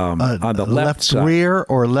 On the left side. rear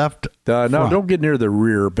or left? No, front? don't get near the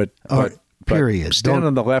rear, but period. stand Don't-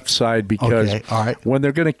 on the left side because Okay, all right. when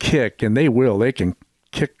they're going to kick, and they can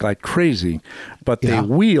kick like crazy, but they Yeah.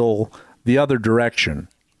 wheel the other direction.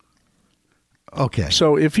 Okay.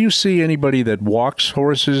 So if you see anybody that walks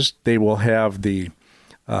horses, they will have the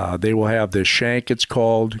shank, it's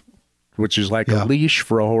called, which is like Yeah. a leash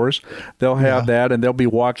for a horse. They'll have Yeah. that, and they'll be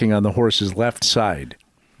walking on the horse's left side.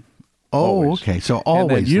 Oh, always. okay. So And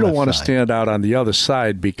always then you don't left want to side. stand out on the other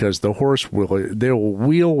side because the horse they will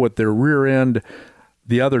wheel with their rear end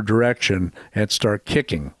the other direction and start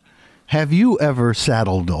kicking. Have you ever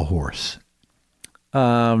saddled a horse?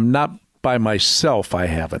 Not by myself, I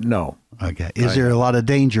haven't. No. Okay. Is there a lot of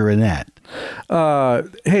danger in that?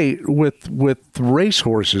 Hey, with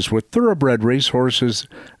racehorses, with thoroughbred racehorses,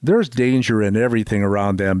 there's danger in everything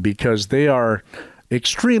around them because they are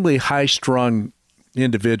extremely high-strung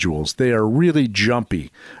individuals. They are really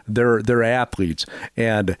jumpy. They're athletes,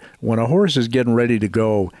 and when a horse is getting ready to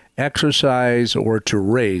go exercise or to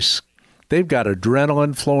race, they've got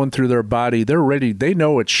adrenaline flowing through their body. They're ready. They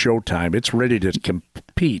know it's showtime. It's ready to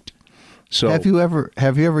compete. So Have you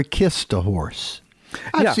ever kissed a horse?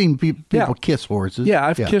 I've Yeah. seen people Yeah. kiss horses. Yeah,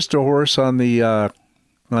 I've kissed a horse on the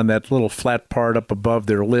on that little flat part up above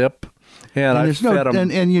their lip, and I there's fed them.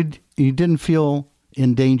 and you didn't feel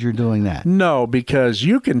in danger doing that. No, because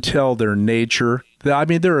you can tell their nature. I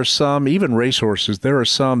mean, there are some, even racehorses, there are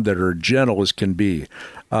some that are gentle as can be.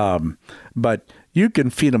 But you can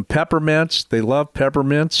feed them peppermints. They love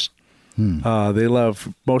peppermints.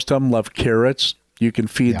 Most of them love carrots. You can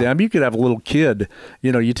feed them. You could have a little kid,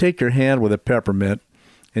 you take your hand with a peppermint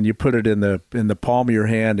and you put it in the palm of your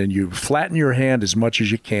hand and you flatten your hand as much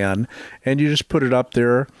as you can and you just put it up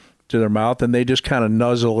there to their mouth and they just kind of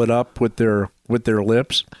nuzzle it up with their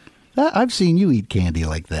lips. I've seen you eat candy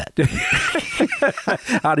like that.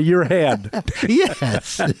 Out of your hand.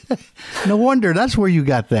 Yes. No wonder that's where you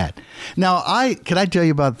got that. Now, can I tell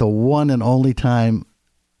you about the one and only time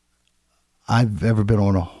I've ever been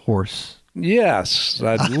on a horse? Yes,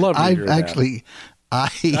 I'd love to hear that.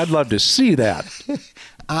 I'd love to see that.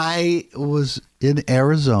 I was in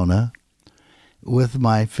Arizona with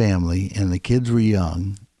my family, and the kids were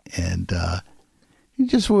young, and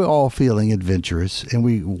we're all feeling adventurous, and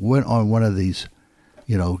we went on one of these,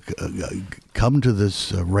 come to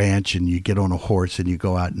this ranch, and you get on a horse, and you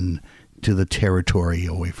go out and to the territory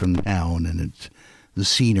away from town, and it's the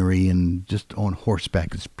scenery, and just on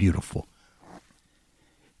horseback, it's beautiful.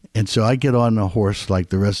 And so I get on a horse like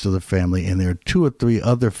the rest of the family, and there are 2 or 3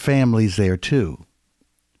 other families there too.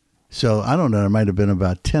 So I don't know, there might have been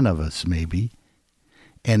about 10 of us maybe.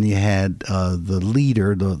 And you had the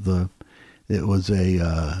leader, it was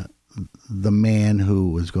the man who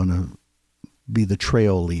was going to be the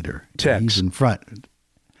trail leader. Tex. He's in front.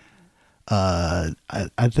 I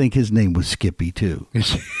think his name was Skippy too.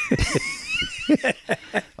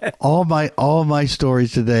 All my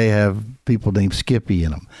stories today have people named Skippy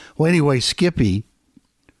in them. Well, anyway, Skippy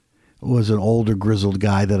was an older, grizzled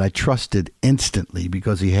guy that I trusted instantly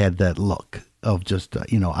because he had that look. of just,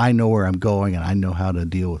 I know where I'm going and I know how to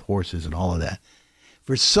deal with horses and all of that.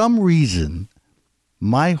 For some reason,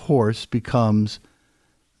 my horse becomes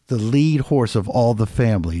the lead horse of all the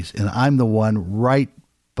families, and I'm the one right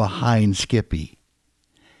behind Skippy.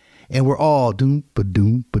 And we're all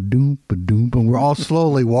doom-ba-doom-ba-doom-ba-doom, and we're all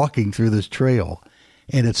slowly walking through this trail.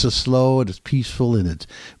 And it's so slow and it's peaceful and it's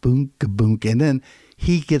boonk-a-boonk. And then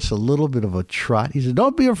he gets a little bit of a trot. He said,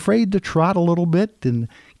 don't be afraid to trot a little bit and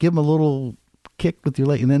give him a little kick with your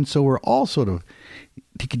leg. And then so we're all sort of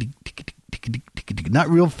not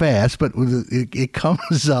real fast, but it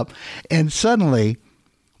comes up. And suddenly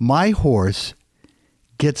my horse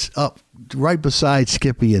gets up right beside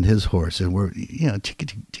Skippy and his horse. And we're, and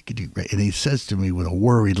he says to me with a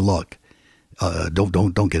worried look,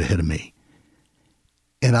 don't get ahead of me.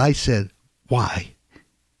 And I said, why?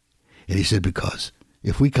 And he said, because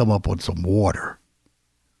if we come up on some water,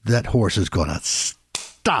 that horse is going to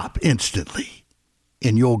stop instantly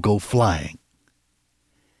and you'll go flying.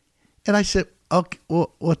 And I said, okay,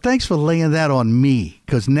 well, thanks for laying that on me,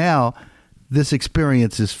 because now this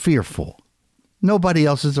experience is fearful. Nobody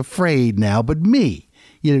else is afraid now but me,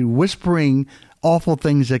 whispering awful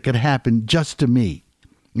things that could happen just to me.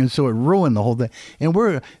 And so it ruined the whole thing.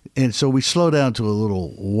 And so we slow down to a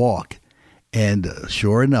little walk. And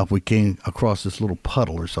sure enough, we came across this little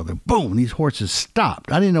puddle or something. Boom! These horses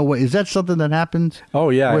stopped. I didn't know is that something that happens? Oh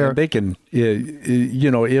yeah, where they can.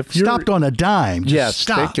 If you're stopped on a dime, yes,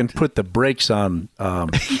 stopped. They can put the brakes on.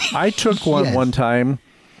 I took one time.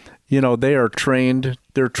 They are trained.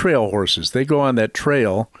 They're trail horses. They go on that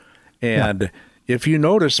trail, and if you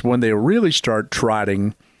notice, when they really start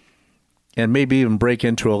trotting, and maybe even break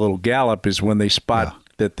into a little gallop, is when they spot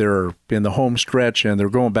that they're in the home stretch and they're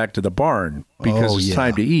going back to the barn because it's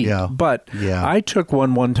time to eat. Yeah. But I took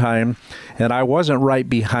one time, and I wasn't right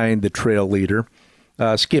behind the trail leader,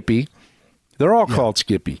 Skippy. They're all called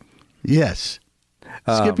Skippy. Yes.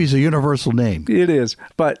 Skippy's a universal name. It is.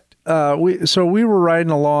 But we were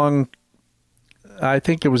riding along, I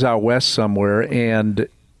think it was out west somewhere, and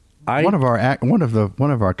one of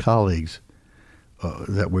our colleagues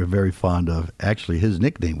that we're very fond of, actually his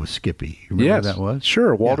nickname was Skippy. You remember who that was?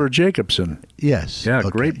 Sure, Walter Jacobson. Yes. Yeah,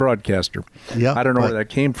 great broadcaster. Yeah, I don't know where that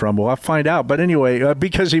came from. Well, I'll find out. But anyway,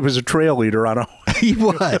 because he was a trail leader on a he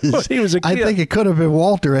was. He was a kid. I think it could have been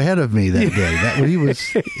Walter ahead of me that day. That he was.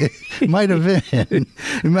 It might have been.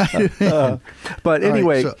 But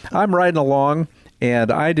anyway, right, I'm riding along,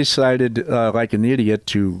 and I decided, like an idiot,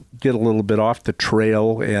 to get a little bit off the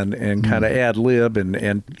trail and kind of ad lib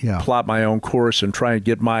and plot my own course and try and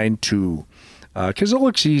get mine to, because it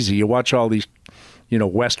looks easy. You watch all these,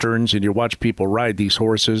 Westerns, and you watch people ride these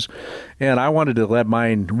horses, and I wanted to let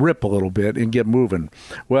mine rip a little bit and get moving.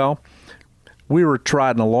 Well, we were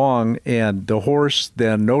trotting along, and the horse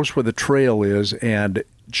then knows where the trail is, and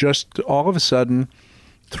just all of a sudden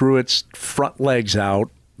threw its front legs out,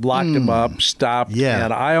 locked him up, stopped,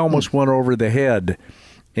 and I almost went over the head,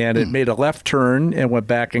 and it made a left turn and went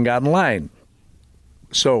back and got in line.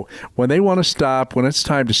 So when they want to stop, when it's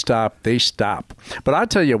time to stop, they stop. But I'll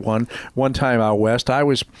tell you one time out west, I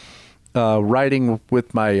was riding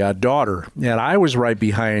with my daughter, and I was right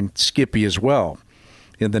behind Skippy as well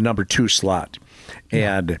in the number 2 slot.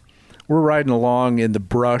 And we're riding along in the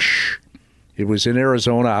brush. It was in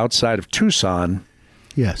Arizona outside of Tucson.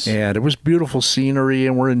 Yes. And it was beautiful scenery,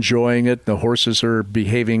 and we're enjoying it. The horses are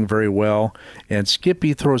behaving very well. And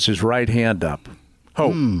Skippy throws his right hand up.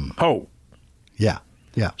 Ho, ho. Yeah,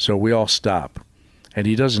 yeah. So we all stop. And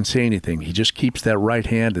he doesn't say anything. He just keeps that right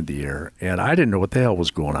hand in the air. And I didn't know what the hell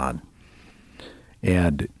was going on.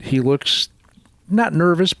 And he looks not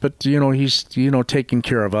nervous, but, he's, taking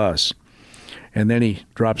care of us. And then he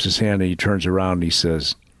drops his hand and he turns around and he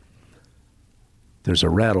says, there's a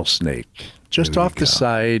rattlesnake just off the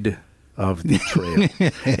side of the trail.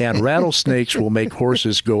 And rattlesnakes will make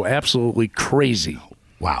horses go absolutely crazy.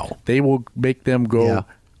 Wow. They will make them go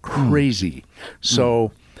crazy.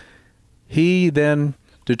 So he then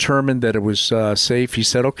determined that it was safe. He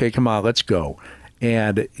said, okay, come on, let's go.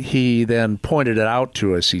 And he then pointed it out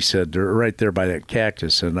to us. He said, they're right there by that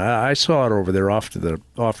cactus. And I saw it over there off to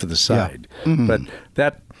the side. Yeah. But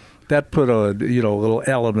that put a little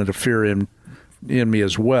element of fear in me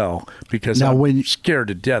as well, because I'm scared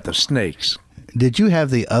to death of snakes. Did you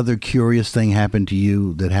have the other curious thing happen to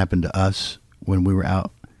you that happened to us when we were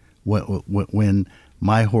out? When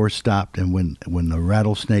my horse stopped and when the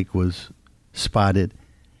rattlesnake was spotted,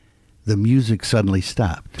 the music suddenly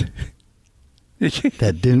stopped.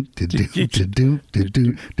 That doom, doom,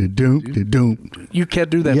 doom, doom. You can't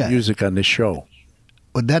do that music on this show.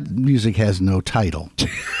 Well, that music has no title.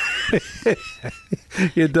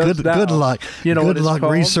 It does now. Good luck. You know good what it's luck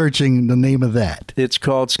called? researching the name of that. It's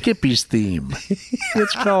called Skippy's Theme.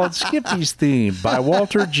 It's called Skippy's Theme by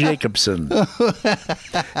Walter Jacobson.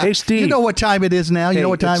 Hey, Steve. You know what time it is now? You know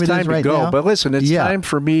what time it's it time is right to go. now? But listen, it's time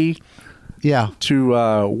for me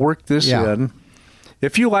to work this in.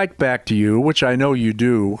 If you like Back to You, which I know you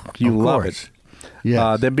do, you love it.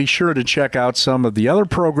 Yes. Then be sure to check out some of the other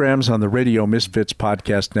programs on the Radio Misfits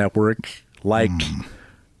Podcast Network, like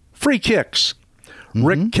Free Kicks.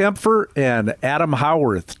 Rick Kempfer and Adam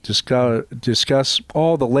Howarth discuss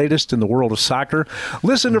all the latest in the world of soccer.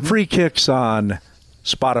 Listen to Free Kicks on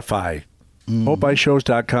Spotify,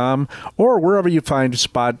 opishows.com, or wherever you find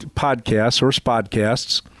podcasts or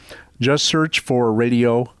spodcasts. Just search for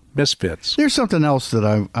Radio Misfits. There's something else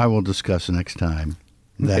that I will discuss next time.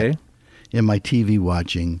 That in my TV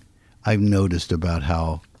watching, I've noticed about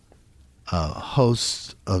how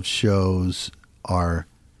hosts of shows are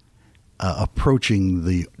approaching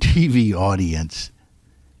the TV audience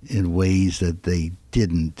in ways that they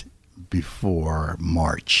didn't before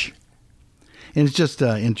March. And it's just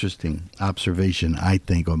an interesting observation, I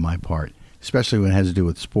think, on my part, especially when it has to do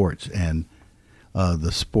with sports and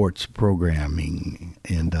the sports programming.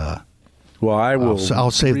 And well,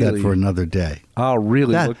 I'll save that for another day. I'll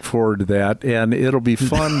really look forward to that, and it'll be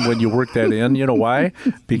fun when you work that in. You know why?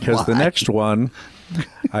 Because the next one,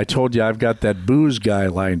 I told you I've got that booze guy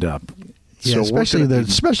lined up. Yeah, so especially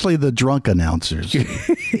the drunk announcers. We're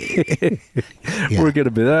going to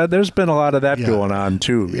be there's been a lot of that going on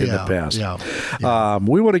too in the past.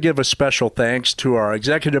 We want to give a special thanks to our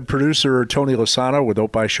executive producer Tony Lasano with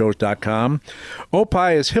opishows.com.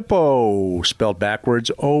 Opie is hippo spelled backwards,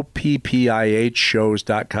 OPPIH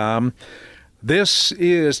shows.com. This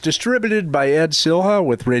is distributed by Ed Silha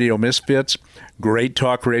with Radio Misfits. Great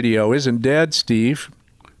talk radio isn't dead, Steve.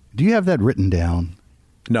 Do you have that written down?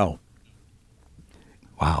 No.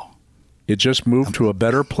 Wow. It just moved to a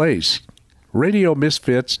better place.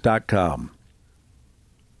 RadioMisfits.com.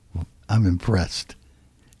 I'm impressed.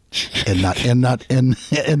 And not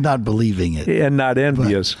believing it. And not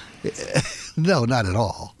envious. No, not at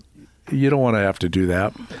all. You don't want to have to do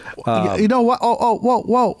that. You know what?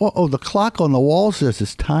 Whoa. The clock on the wall says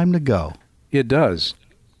it's time to go. It does.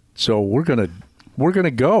 So we're gonna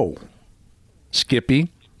go.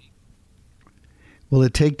 Skippy. Will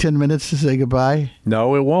it take 10 minutes to say goodbye?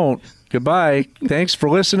 No, it won't. Goodbye. Thanks for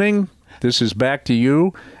listening. This is Back to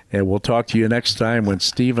You, and we'll talk to you next time when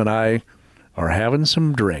Steve and I are having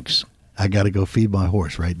some drinks. I got to go feed my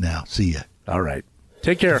horse right now. See ya. All right.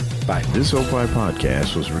 Take care. Bye. This Opie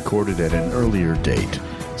podcast was recorded at an earlier date.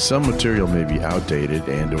 Some material may be outdated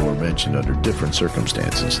and or mentioned under different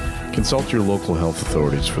circumstances. Consult your local health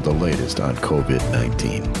authorities for the latest on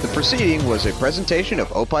COVID-19. The proceeding was a presentation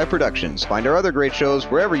of Opie Productions. Find our other great shows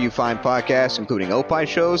wherever you find podcasts, including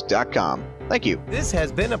opishows.com. Thank you. This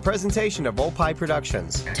has been a presentation of Opie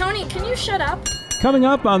Productions. Tony, can you shut up? Coming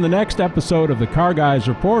up on the next episode of the Car Guys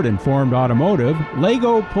Report Informed Automotive,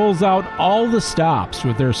 Lego pulls out all the stops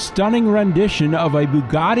with their stunning rendition of a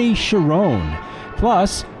Bugatti Chiron.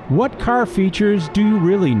 Plus, what car features do you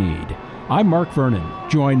really need? I'm Mark Vernon.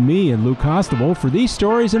 Join me and Lou Constable for these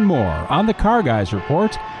stories and more on the Car Guys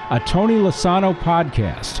Report, a Tony Lasano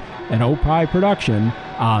podcast, an Opie production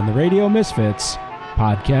on the Radio Misfits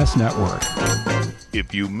Podcast Network.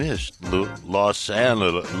 If you missed Los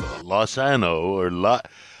Anno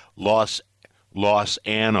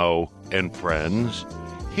and Friends,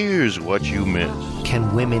 here's what you missed.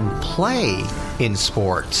 Can women play in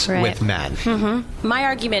sports with men? Mm-hmm. My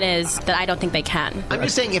argument is that I don't think they can. I'm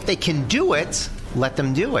just saying if they can do it, let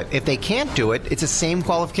them do it. If they can't do it, it's the same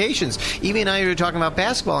qualifications. Evie and I were talking about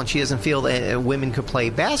basketball, and she doesn't feel that women could play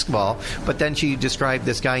basketball, but then she described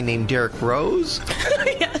this guy named Derrick Rose.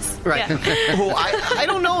 Yes. Right. Yeah. Who I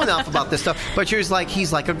don't know enough about this stuff, but she was like,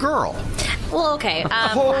 he's like a girl. Well, okay.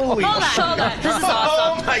 Holy hold on. This is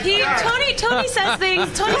awesome. Oh my God. Tony says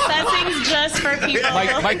things. Tony says things just for people.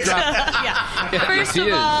 Mic drop. Yeah.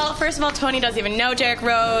 First of all, Tony doesn't even know Derrick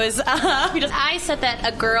Rose. I said that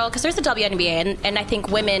a girl, because there's the WNBA, and I think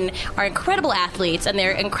women are incredible athletes and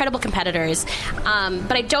they're incredible competitors.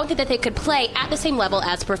 But I don't think that they could play at the same level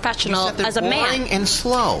as a professional as a man. Boring and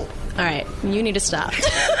slow. All right, you need to stop.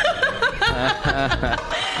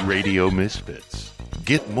 Radio Misfits.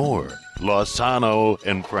 Get more Losano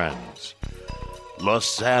and Friends.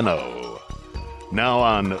 Losano. Now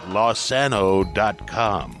on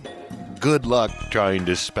Losano.com. Good luck trying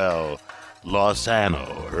to spell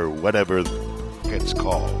Losano or whatever it's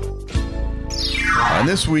called. On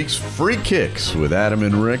this week's Free Kicks with Adam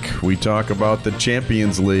and Rick, we talk about the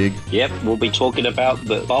Champions League. Yep, we'll be talking about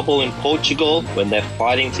the bubble in Portugal when they're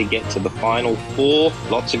fighting to get to the Final Four.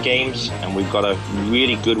 Lots of games, and we've got a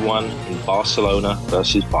really good one in Barcelona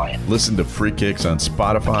versus Bayern. Listen to Free Kicks on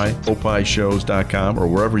Spotify, opishows.com, or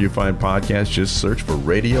wherever you find podcasts. Just search for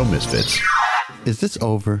Radio Misfits. Is this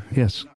over? Yes.